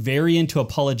get very into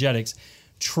apologetics,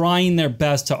 trying their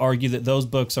best to argue that those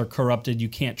books are corrupted. You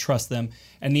can't trust them.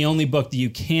 And the only book that you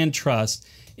can trust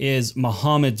is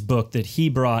Muhammad's book that he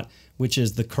brought, which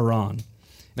is the Quran.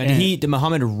 And did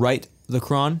Muhammad write the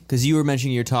Quran? Because you were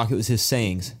mentioning in your talk, it was his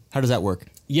sayings. How does that work?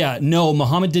 Yeah, no,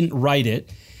 Muhammad didn't write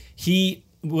it.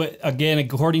 Again,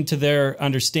 according to their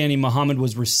understanding, Muhammad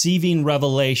was receiving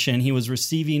revelation. He was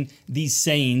receiving these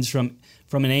sayings from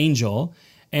an angel,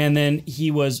 and then he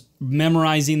was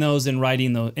memorizing those and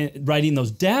writing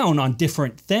those down on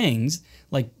different things,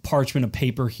 like parchment of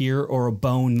paper here or a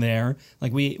bone there.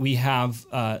 Like we have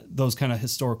those kind of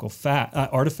historical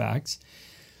artifacts.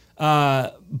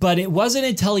 But it wasn't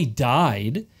until he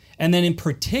died, and then in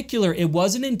particular, it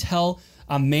wasn't until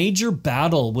a major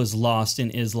battle was lost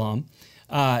in Islam,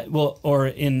 or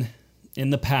in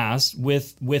the past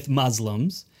with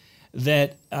Muslims,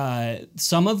 that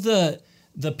some of the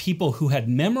people who had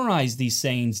memorized these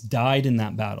sayings died in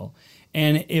that battle.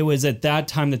 And it was at that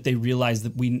time that they realized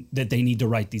that they need to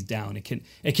write these down.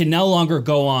 It can no longer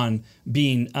go on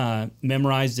being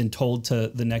memorized and told to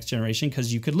the next generation,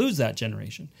 because you could lose that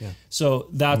generation. Yeah. So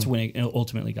that's when it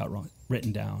ultimately got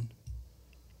written down.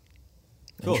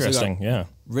 Cool. Interesting. So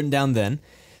written down then.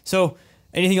 So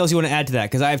anything else you want to add to that?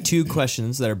 Because I have two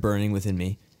questions that are burning within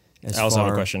me. I also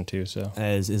have a question too. So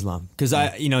as Islam, because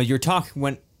your talk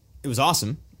it was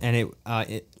awesome. And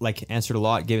it like answered a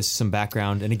lot, gave us some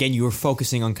background. And again, you were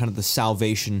focusing on kind of the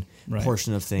salvation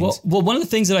portion of things. Well, one of the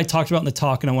things that I talked about in the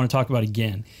talk, and I want to talk about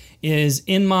again, is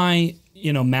in my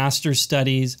master's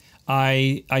studies,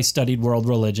 I studied world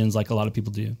religions like a lot of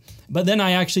people do. But then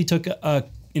I actually took an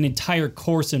entire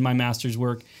course in my master's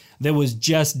work that was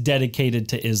just dedicated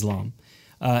to Islam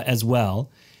as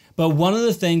well. But one of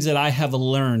the things that I have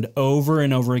learned over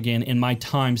and over again in my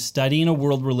time studying a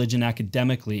world religion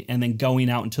academically and then going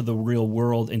out into the real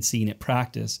world and seeing it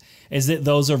practice is that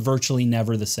those are virtually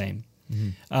never the same.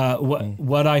 Mm-hmm.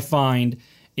 What I find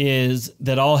is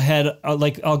that I'll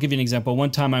give you an example.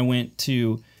 One time I went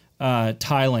to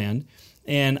Thailand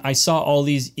and I saw all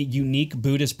these unique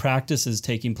Buddhist practices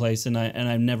taking place, and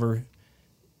I've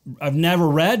never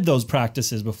read those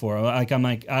practices before. I'm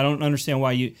like, I don't understand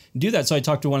why you do that. So I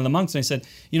talked to one of the monks and I said,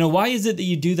 why is it that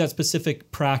you do that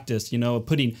specific practice?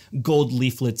 Putting gold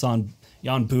leaflets on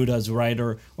Buddhas, right?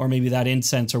 Or maybe that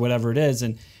incense or whatever it is.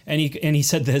 And he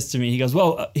said this to me. He goes,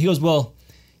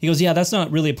 yeah, that's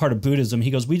not really a part of Buddhism.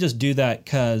 He goes, we just do that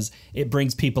because it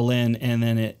brings people in, and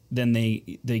then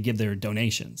they give their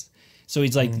donations. So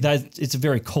he's like, that it's a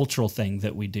very cultural thing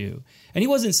that we do. And he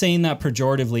wasn't saying that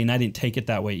pejoratively, and I didn't take it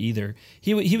that way either.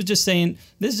 He was just saying,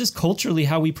 this is just culturally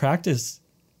how we practice,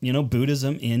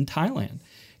 Buddhism in Thailand.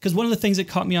 Because one of the things that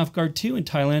caught me off guard too in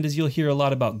Thailand is you'll hear a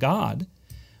lot about God.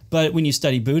 But when you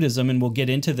study Buddhism, and we'll get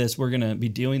into this, we're going to be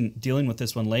dealing with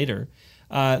this one later,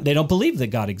 they don't believe that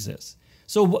God exists.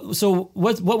 So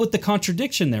what was the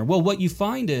contradiction there? Well, what you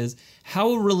find is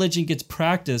how a religion gets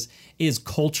practiced is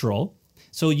cultural.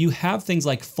 So you have things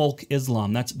like folk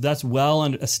Islam. That's well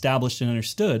established and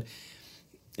understood.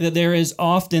 That there is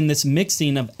often this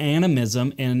mixing of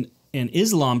animism and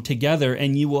Islam together,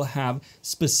 and you will have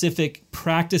specific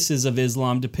practices of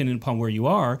Islam depending upon where you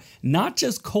are, not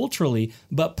just culturally,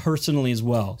 but personally as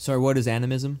well. Sorry, what is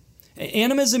animism?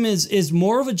 Animism is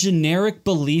more of a generic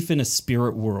belief in a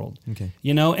spirit world. Okay.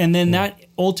 And then that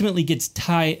ultimately gets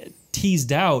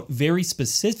teased out very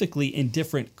specifically in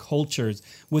different cultures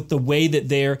with the way that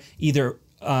they're either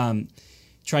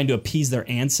trying to appease their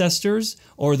ancestors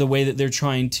or the way that they're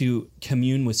trying to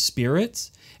commune with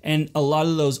spirits. And a lot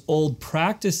of those old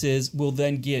practices will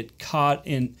then get caught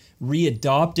and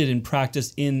readopted and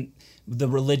practiced in the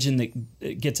religion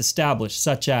that gets established,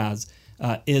 such as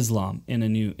Islam in a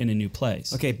new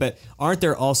place. Okay, but aren't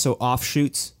there also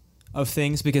offshoots of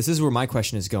things? Because this is where my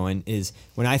question is going, is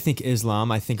when I think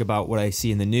Islam, I think about what I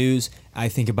see in the news. I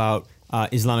think about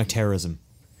Islamic terrorism.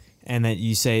 And that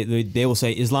they will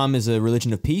say Islam is a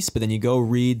religion of peace, but then you go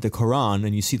read the Quran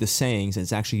and you see the sayings, and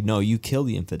it's actually, no, you kill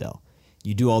the infidel.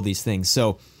 You do all these things.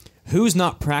 So who's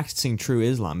not practicing true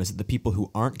Islam? Is it the people who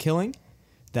aren't killing,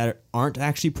 that aren't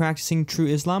actually practicing true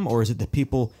Islam? Or is it the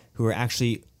people who are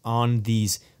actually on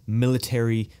these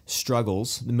military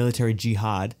struggles, the military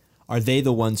jihad? Are they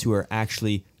the ones who are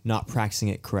actually not practicing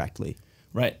it correctly?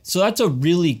 Right. So that's a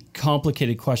really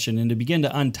complicated question. And to begin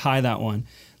to untie that one,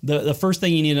 the first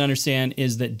thing you need to understand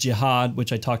is that jihad,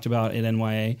 which I talked about at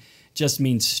NYA, just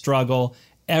means struggle.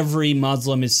 Every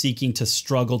Muslim is seeking to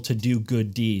struggle to do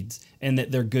good deeds, and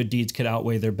that their good deeds could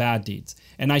outweigh their bad deeds.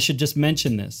 And I should just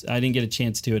mention this. I didn't get a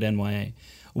chance to at NYA.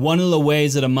 One of the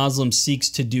ways that a Muslim seeks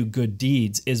to do good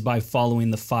deeds is by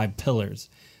following the 5 pillars,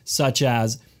 such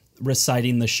as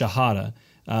reciting the Shahada.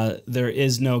 There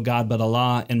is no God but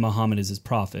Allah, and Muhammad is his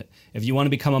prophet. If you want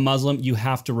to become a Muslim, you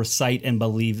have to recite and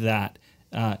believe that.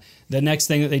 The next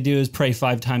thing that they do is pray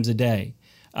 5 times a day.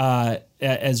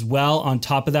 As well, on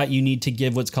top of that, you need to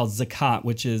give what's called zakat,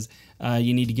 which is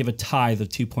you need to give a tithe of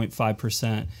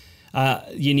 2.5%.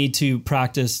 You need to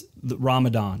practice the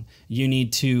Ramadan. You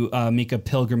need to make a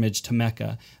pilgrimage to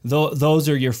Mecca. Those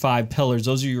are your 5 pillars.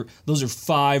 Those are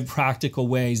 5 practical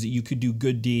ways that you could do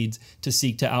good deeds to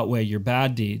seek to outweigh your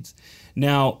bad deeds.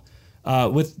 Now,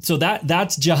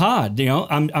 that's jihad.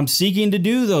 I'm seeking to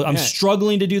do those. I'm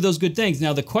struggling to do those good things.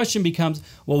 Now the question becomes,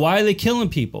 well, why are they killing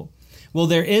people? Well,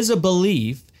 there is a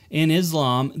belief in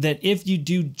Islam that if you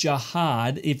do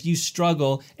jihad, if you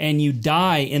struggle and you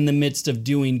die in the midst of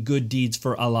doing good deeds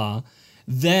for Allah,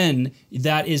 then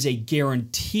that is a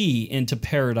guarantee into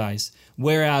paradise.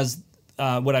 Whereas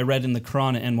what I read in the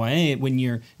Quran at NYA, when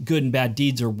your good and bad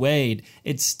deeds are weighed,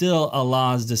 it's still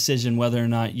Allah's decision whether or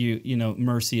not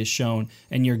mercy is shown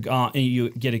and you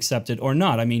get accepted or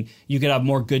not. I mean, you could have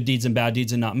more good deeds and bad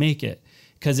deeds and not make it,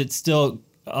 because it's still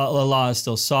Allah is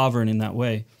still sovereign in that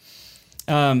way.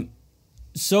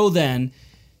 So then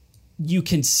you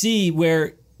can see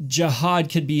where jihad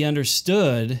could be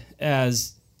understood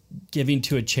as giving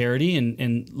to a charity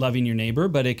and loving your neighbor,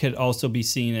 but it could also be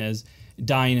seen as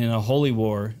dying in a holy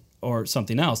war or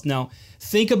something else. Now,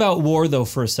 think about war, though,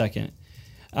 for a second.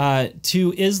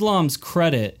 To Islam's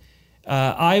credit,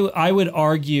 I would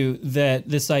argue that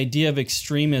this idea of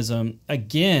extremism,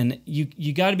 again,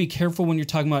 you got to be careful when you're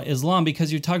talking about Islam,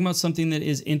 because you're talking about something that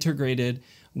is integrated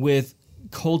with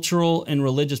cultural and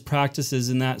religious practices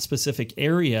in that specific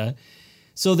area.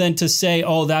 So then to say,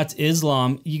 oh, that's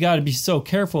Islam, you got to be so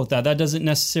careful with that. That doesn't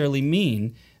necessarily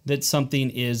mean that something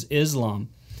is Islam.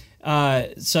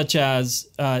 Such as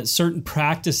certain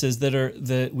practices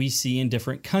that we see in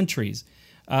different countries,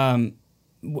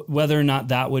 whether or not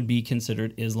that would be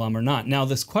considered Islam or not. Now,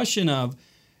 this question of,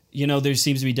 there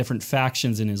seems to be different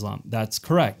factions in Islam. That's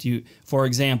correct. For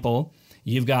example,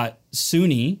 you've got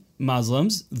Sunni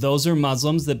Muslims. Those are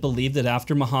Muslims that believe that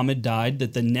after Muhammad died,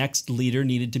 that the next leader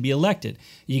needed to be elected.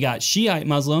 You got Shiite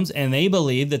Muslims, and they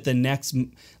believe that the next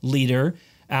leader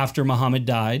after Muhammad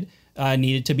died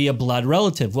needed to be a blood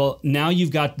relative. Well, now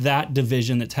you've got that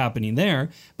division that's happening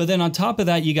there. But then on top of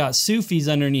that, you got Sufis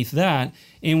underneath that,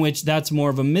 in which that's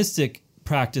more of a mystic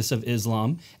practice of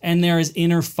Islam. And there is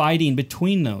inner fighting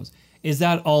between those. Is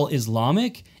that all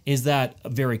Islamic? Is that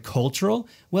very cultural?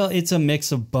 Well, it's a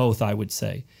mix of both, I would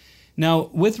say. Now,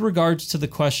 with regards to the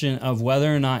question of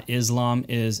whether or not Islam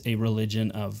is a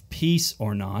religion of peace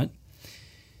or not,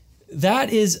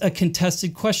 that is a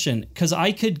contested question, because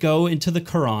I could go into the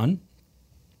Quran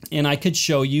and I could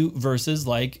show you verses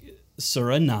like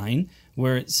Surah 9,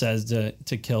 where it says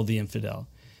to kill the infidel,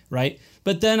 right?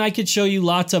 But then I could show you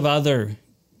lots of other,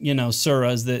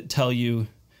 surahs that tell you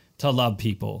to love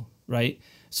people, right?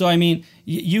 So, I mean,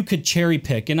 you could cherry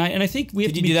pick, and I think we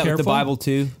have to be careful. Could you do that with the Bible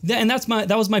too? And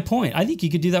that was my point. I think you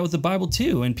could do that with the Bible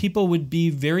too, and people would be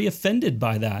very offended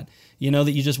by that.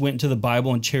 That you just went into the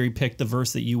Bible and cherry picked the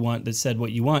verse that you want, that said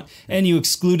what you want, and you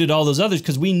excluded all those others,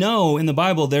 because we know in the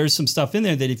Bible there's some stuff in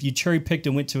there that if you cherry picked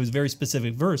and went to a very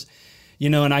specific verse,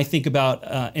 and I think about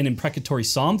an imprecatory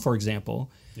psalm, for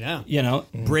example. Yeah.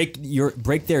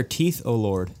 Break their teeth, O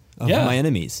Lord, of my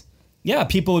enemies. Yeah,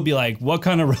 people would be like, what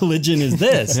kind of religion is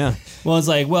this? Yeah. Well, it's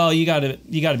like, well, you got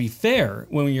to be fair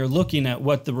when you're looking at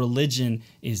what the religion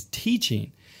is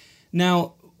teaching.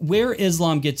 Now, where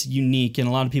Islam gets unique, and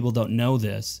a lot of people don't know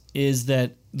this, is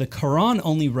that the Quran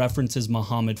only references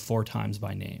Muhammad 4 times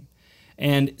by name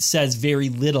and says very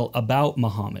little about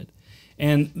Muhammad.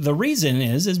 And the reason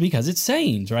is because it's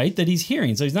sayings, right, that he's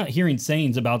hearing. So he's not hearing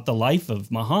sayings about the life of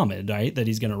Muhammad, right, that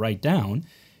he's going to write down.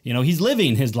 He's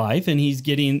living his life, and he's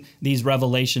getting these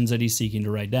revelations that he's seeking to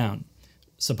write down,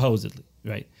 supposedly,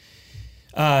 right?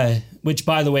 Which,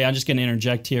 by the way, I'm just going to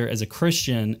interject here. As a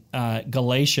Christian,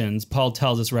 Galatians, Paul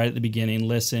tells us right at the beginning,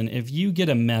 listen, if you get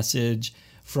a message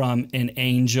from an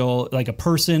angel, like a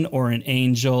person or an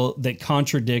angel, that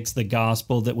contradicts the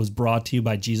gospel that was brought to you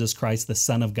by Jesus Christ, the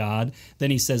Son of God,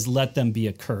 then he says, let them be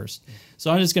accursed.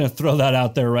 So I'm just going to throw that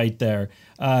out there right there.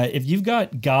 If you've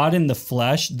got God in the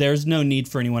flesh, there's no need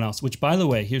for anyone else, which, by the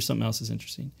way, here's something else that's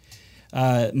interesting.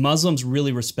 Muslims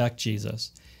really respect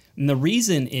Jesus. And the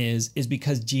reason is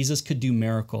because Jesus could do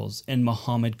miracles and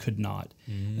Muhammad could not.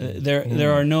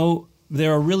 There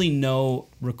are really no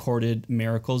recorded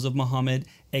miracles of Muhammad,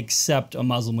 except a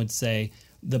Muslim would say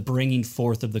the bringing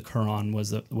forth of the Quran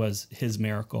was his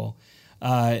miracle.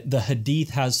 The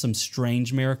Hadith has some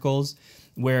strange miracles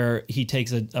where he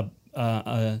takes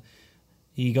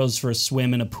he goes for a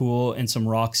swim in a pool and some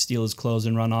rocks steal his clothes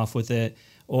and run off with it.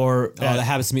 Or that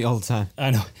happens to me all the time.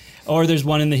 I know. Or there's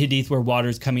one in the Hadith where water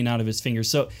is coming out of his fingers.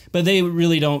 So, but they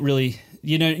really don't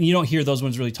you don't hear those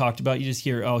ones really talked about. You just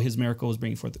hear, oh, his miracle was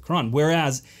bringing forth the Quran.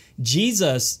 Whereas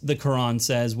Jesus, the Quran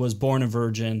says, was born a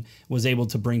virgin, was able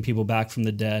to bring people back from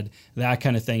the dead, that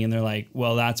kind of thing. And they're like,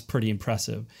 well, that's pretty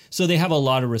impressive. So they have a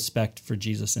lot of respect for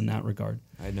Jesus in that regard.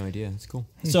 I had no idea. That's cool.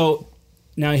 So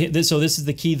now, this is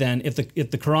the key then. If the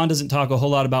Quran doesn't talk a whole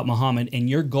lot about Muhammad, and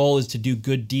your goal is to do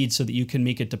good deeds so that you can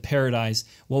make it to paradise,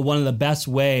 well, one of the best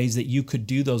ways that you could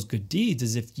do those good deeds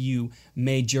is if you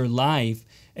made your life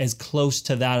as close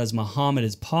to that as Muhammad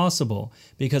as possible.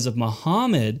 Because of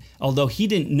Muhammad, although he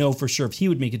didn't know for sure if he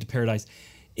would make it to paradise,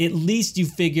 at least you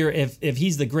figure if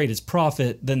he's the greatest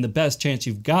prophet, then the best chance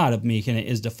you've got of making it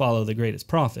is to follow the greatest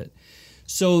prophet.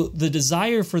 So the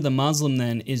desire for the Muslim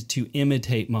then is to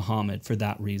imitate Muhammad for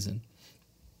that reason.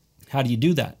 How do you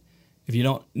do that if you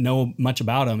don't know much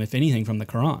about him, if anything, from the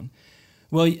Quran?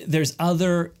 Well, there's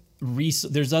other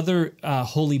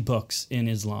holy books in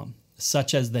Islam,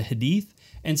 such as the Hadith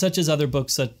and such as other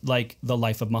books like the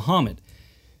Life of Muhammad.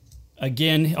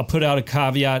 Again, I'll put out a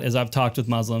caveat as I've talked with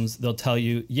Muslims. They'll tell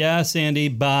you, yes, Andy,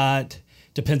 but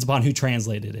depends upon who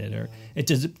translated it, or it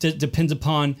depends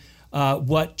upon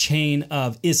what chain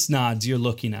of isnads you're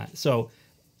looking at. So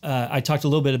I talked a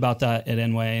little bit about that at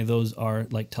NYA. Those are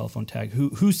like telephone tag.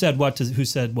 Who said what to who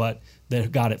said what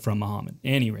that got it from Muhammad. At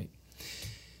any rate,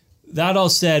 that all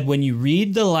said, when you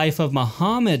read the Life of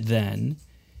Muhammad then,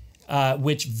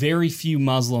 which very few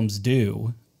Muslims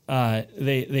do,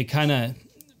 they kind of,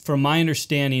 from my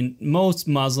understanding, most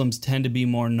Muslims tend to be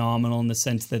more nominal in the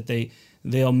sense that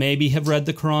they'll maybe have read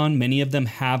the Quran. Many of them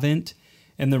haven't.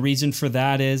 And the reason for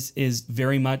that is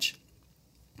very much,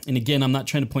 and again, I'm not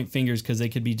trying to point fingers because they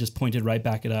could be just pointed right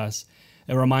back at us.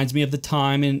 It reminds me of the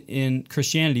time in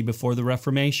Christianity before the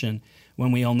Reformation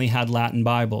when we only had Latin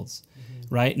Bibles,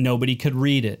 right? Nobody could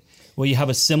read it. Well, you have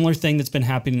a similar thing that's been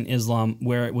happening in Islam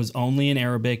where it was only in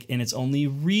Arabic, and it's only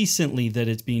recently that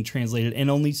it's being translated, and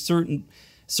only certain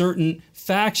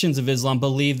factions of Islam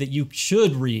believe that you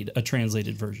should read a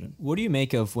translated version. What do you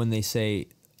make of when they say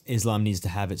Islam needs to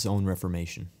have its own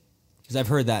reformation? Because I've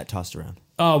heard that tossed around.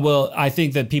 Oh, well, I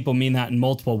think that people mean that in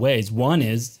multiple ways. One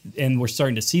is, and we're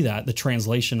starting to see that, the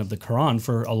translation of the Quran.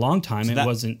 For a long time, so it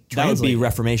wasn't translated. That would be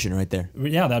reformation right there.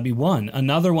 Yeah, that'd be one.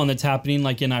 Another one that's happening,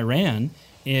 like in Iran,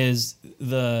 is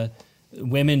the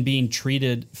women being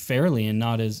treated fairly and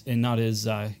not as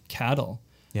cattle.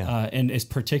 Yeah. And is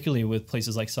particularly with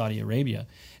places like Saudi Arabia.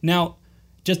 Now,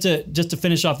 just to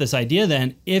finish off this idea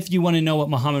then, if you want to know what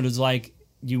Muhammad was like,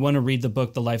 you want to read the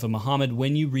book, The Life of Muhammad.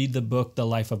 When you read the book, The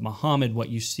Life of Muhammad, what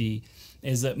you see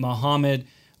is that Muhammad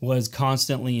was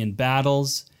constantly in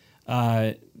battles.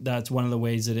 That's one of the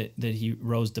ways that he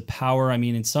rose to power. I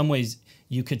mean, in some ways,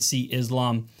 you could see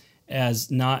Islam as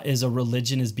not as a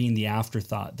religion as being the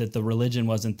afterthought, that the religion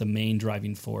wasn't the main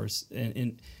driving force.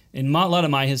 In a lot of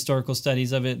my historical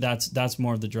studies of it, that's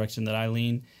more of the direction that I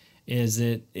lean, is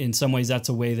that in some ways that's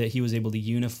a way that he was able to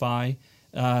unify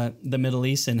the Middle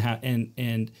East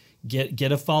and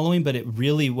get a following, but it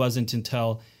really wasn't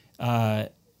until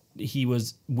he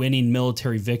was winning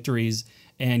military victories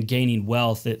and gaining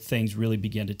wealth that things really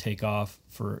began to take off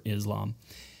for Islam.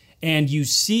 And you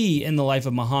see in the Life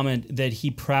of Muhammad that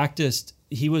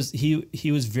he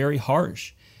was very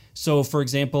harsh. So, for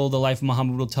example, the Life of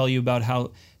Muhammad will tell you about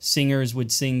how singers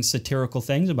would sing satirical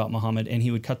things about Muhammad, and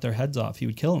he would cut their heads off. He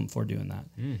would kill them for doing that,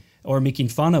 or making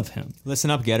fun of him.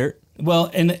 Listen up, Gettert. Well,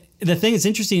 and the thing that's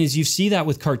interesting is you see that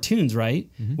with cartoons, right?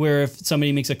 Mm-hmm. Where if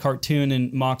somebody makes a cartoon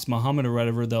and mocks Muhammad or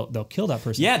whatever, they'll kill that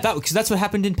person. Yeah, because that's what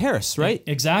happened in Paris, right?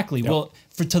 Exactly. Yep. Well,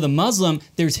 to the Muslim,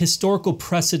 there's historical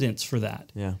precedence for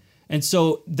that. Yeah. And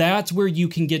so that's where you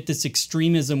can get this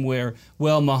extremism where,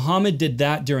 well, Muhammad did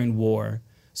that during war,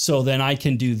 so then I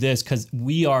can do this because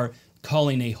we are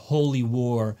calling a holy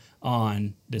war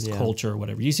on this culture or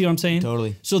whatever. You see what I'm saying?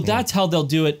 Totally. So that's how they'll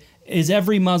do it. Is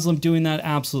every Muslim doing that?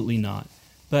 Absolutely not.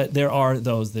 But there are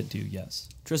those that do, yes.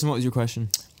 Tristan, what was your question?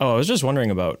 Oh, I was just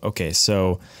wondering about, okay,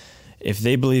 so if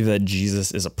they believe that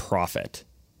Jesus is a prophet,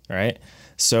 right?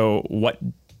 So what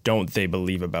don't they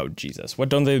believe about Jesus? What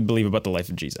don't they believe about the life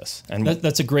of Jesus? And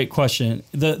that's a great question.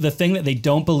 The thing that they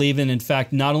don't believe in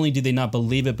fact, not only do they not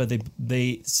believe it, but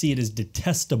they see it as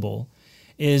detestable,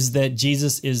 is that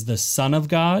Jesus is the Son of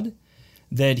God,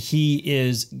 that he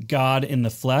is God in the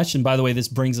flesh. And by the way, this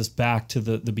brings us back to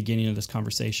the beginning of this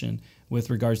conversation with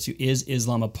regards to, is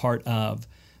Islam a part of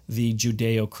the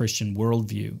Judeo-Christian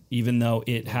worldview, even though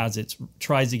it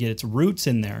tries to get its roots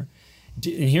in there.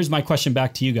 And here's my question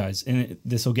back to you guys, and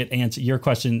this will get answered. Your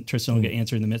question, Tristan, will get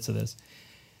answered in the midst of this.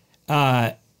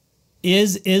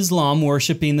 Is Islam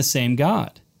worshiping the same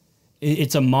God?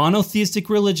 It's a monotheistic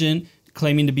religion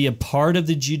claiming to be a part of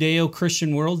the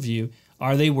Judeo-Christian worldview.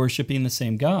 Are they worshiping the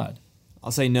same God?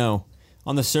 I'll say no.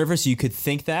 On the surface, you could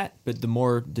think that, but the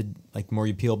more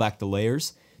you peel back the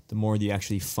layers, the more you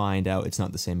actually find out it's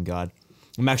not the same God.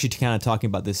 I'm actually kind of talking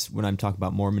about this when I'm talking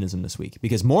about Mormonism this week,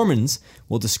 because Mormons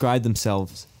will describe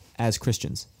themselves as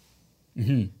Christians,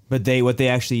 but what they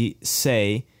actually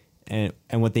say and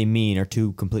what they mean are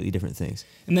two completely different things.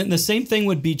 And then the same thing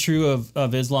would be true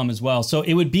of Islam as well. So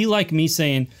it would be like me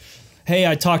saying, hey,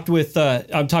 I'm talking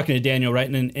to Daniel, right?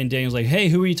 And Daniel's like, hey,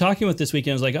 who were you talking with this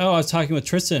weekend? I was like, oh, I was talking with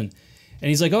Tristan. And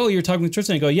he's like, oh, you're talking with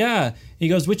Tristan? I go, yeah. He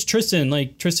goes, which Tristan?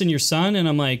 Like Tristan, your son? And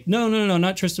I'm like, no,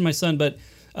 not Tristan, my son, but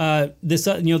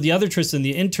the other Tristan,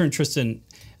 the intern Tristan.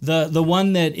 The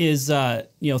one that is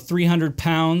 300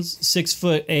 pounds,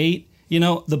 6'8",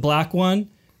 the black one,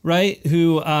 right?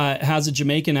 Who has a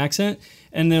Jamaican accent,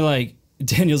 and they're like,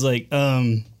 Daniel's like,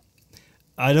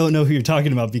 I don't know who you're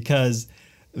talking about because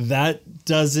that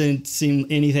doesn't seem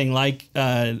anything like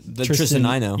the Tristan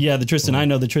I know. Yeah, the Tristan I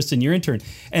know, the Tristan you're intern.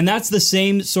 And that's the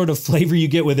same sort of flavor you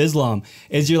get with Islam.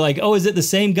 Is you're like, oh, is it the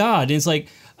same God? And it's like,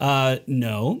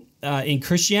 no. In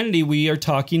Christianity, we are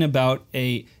talking about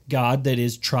a God that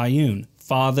is triune,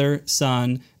 Father,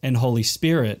 Son, and Holy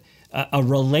Spirit, a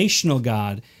relational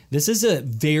God. This is a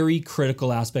very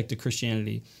critical aspect of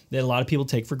Christianity that a lot of people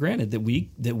take for granted, that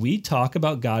we talk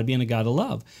about God being a God of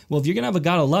love. Well, if you're going to have a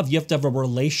God of love, you have to have a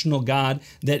relational God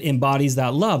that embodies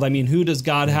that love. I mean, who does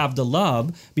God have to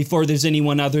love before there's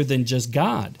anyone other than just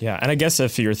God? Yeah, and I guess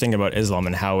if you're thinking about Islam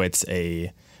and how it's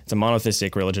a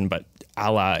monotheistic religion, but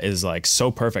Allah is like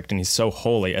so perfect and he's so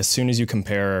holy, as soon as you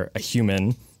compare a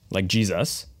human like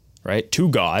Jesus, right, to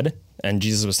God, and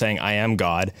Jesus was saying, I am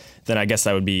God, then I guess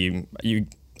that would be,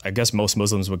 I guess most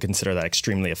Muslims would consider that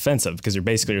extremely offensive because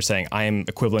you're saying I am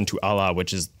equivalent to Allah,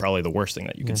 which is probably the worst thing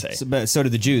that you can say. But so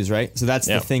did the Jews, right? So that's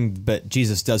the thing. But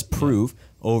Jesus does prove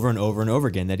over and over and over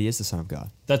again that he is the Son of God.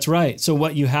 That's right. So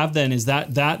what you have then is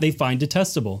that they find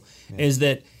detestable is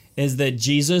that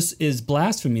Jesus is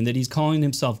blaspheming, that he's calling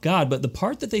himself God. But the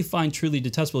part that they find truly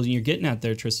detestable, and you're getting at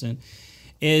there, Tristan,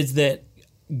 is that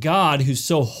God, who's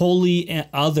so holy and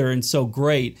other and so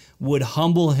great, would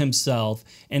humble himself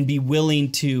and be willing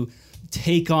to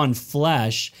take on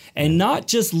flesh and not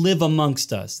just live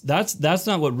amongst us. That's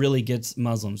not what really gets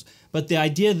Muslims. But the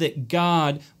idea that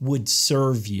God would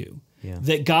serve you. Yeah.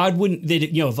 That God wouldn't,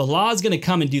 if Allah is going to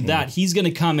come and do that, he's going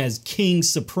to come as King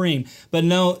Supreme. But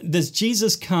no,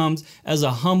 Jesus comes as a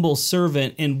humble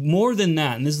servant, and more than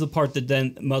that, and this is the part that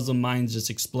then Muslim minds just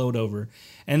explode over,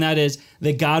 and that is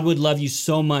that God would love you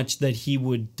so much that he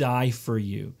would die for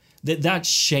you. That's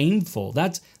shameful.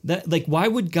 Why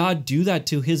would God do that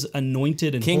to his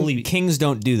anointed and holy? Kings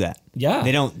don't do that. Yeah.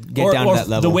 They don't get down to that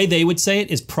level. The way they would say it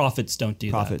is prophets don't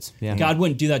do that. Prophets, yeah. God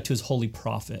wouldn't do that to his holy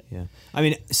prophet. Yeah. I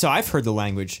mean, so I've heard the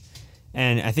language,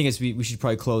 and I think we should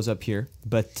probably close up here,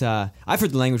 but I've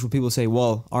heard the language where people say,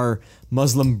 well, our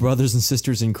Muslim brothers and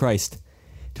sisters in Christ,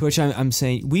 to which I'm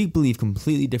saying, we believe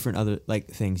completely different other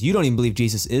things. You don't even believe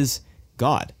Jesus is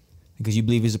God, because you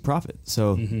believe he's a prophet.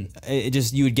 So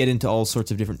you would get into all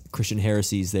sorts of different Christian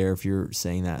heresies there if you're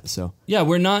saying that. So yeah,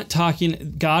 we're not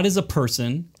talking, God is a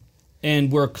person,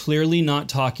 and we're clearly not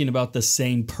talking about the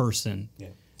same person. Yeah.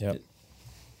 Yep.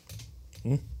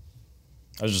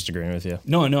 I was just agreeing with you.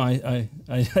 No, I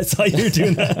saw you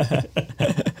doing that.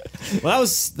 Well,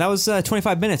 that was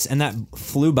 25 minutes, and that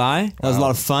flew by. That was a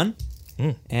lot of fun.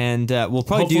 And we'll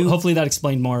probably hopefully that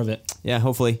explained more of it. Yeah,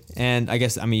 hopefully. And I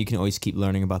guess, you can always keep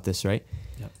learning about this, right?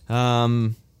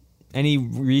 Yep. Any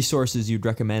resources you'd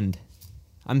recommend?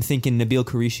 I'm thinking Nabil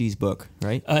Qureshi's book,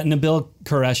 right? Nabil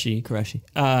Qureshi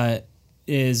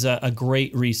is a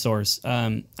great resource.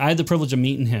 I had the privilege of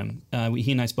meeting him.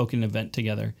 He and I spoke at an event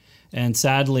together. And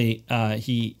sadly,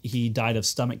 he died of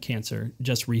stomach cancer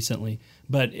just recently.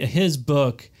 But his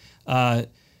book...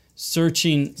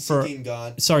 Seeking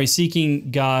God,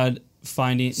 Seeking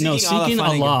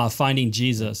Allah, Finding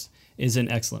Jesus is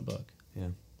an excellent book. Yeah.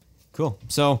 Cool.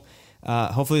 So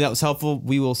hopefully that was helpful.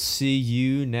 We will see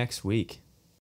you next week.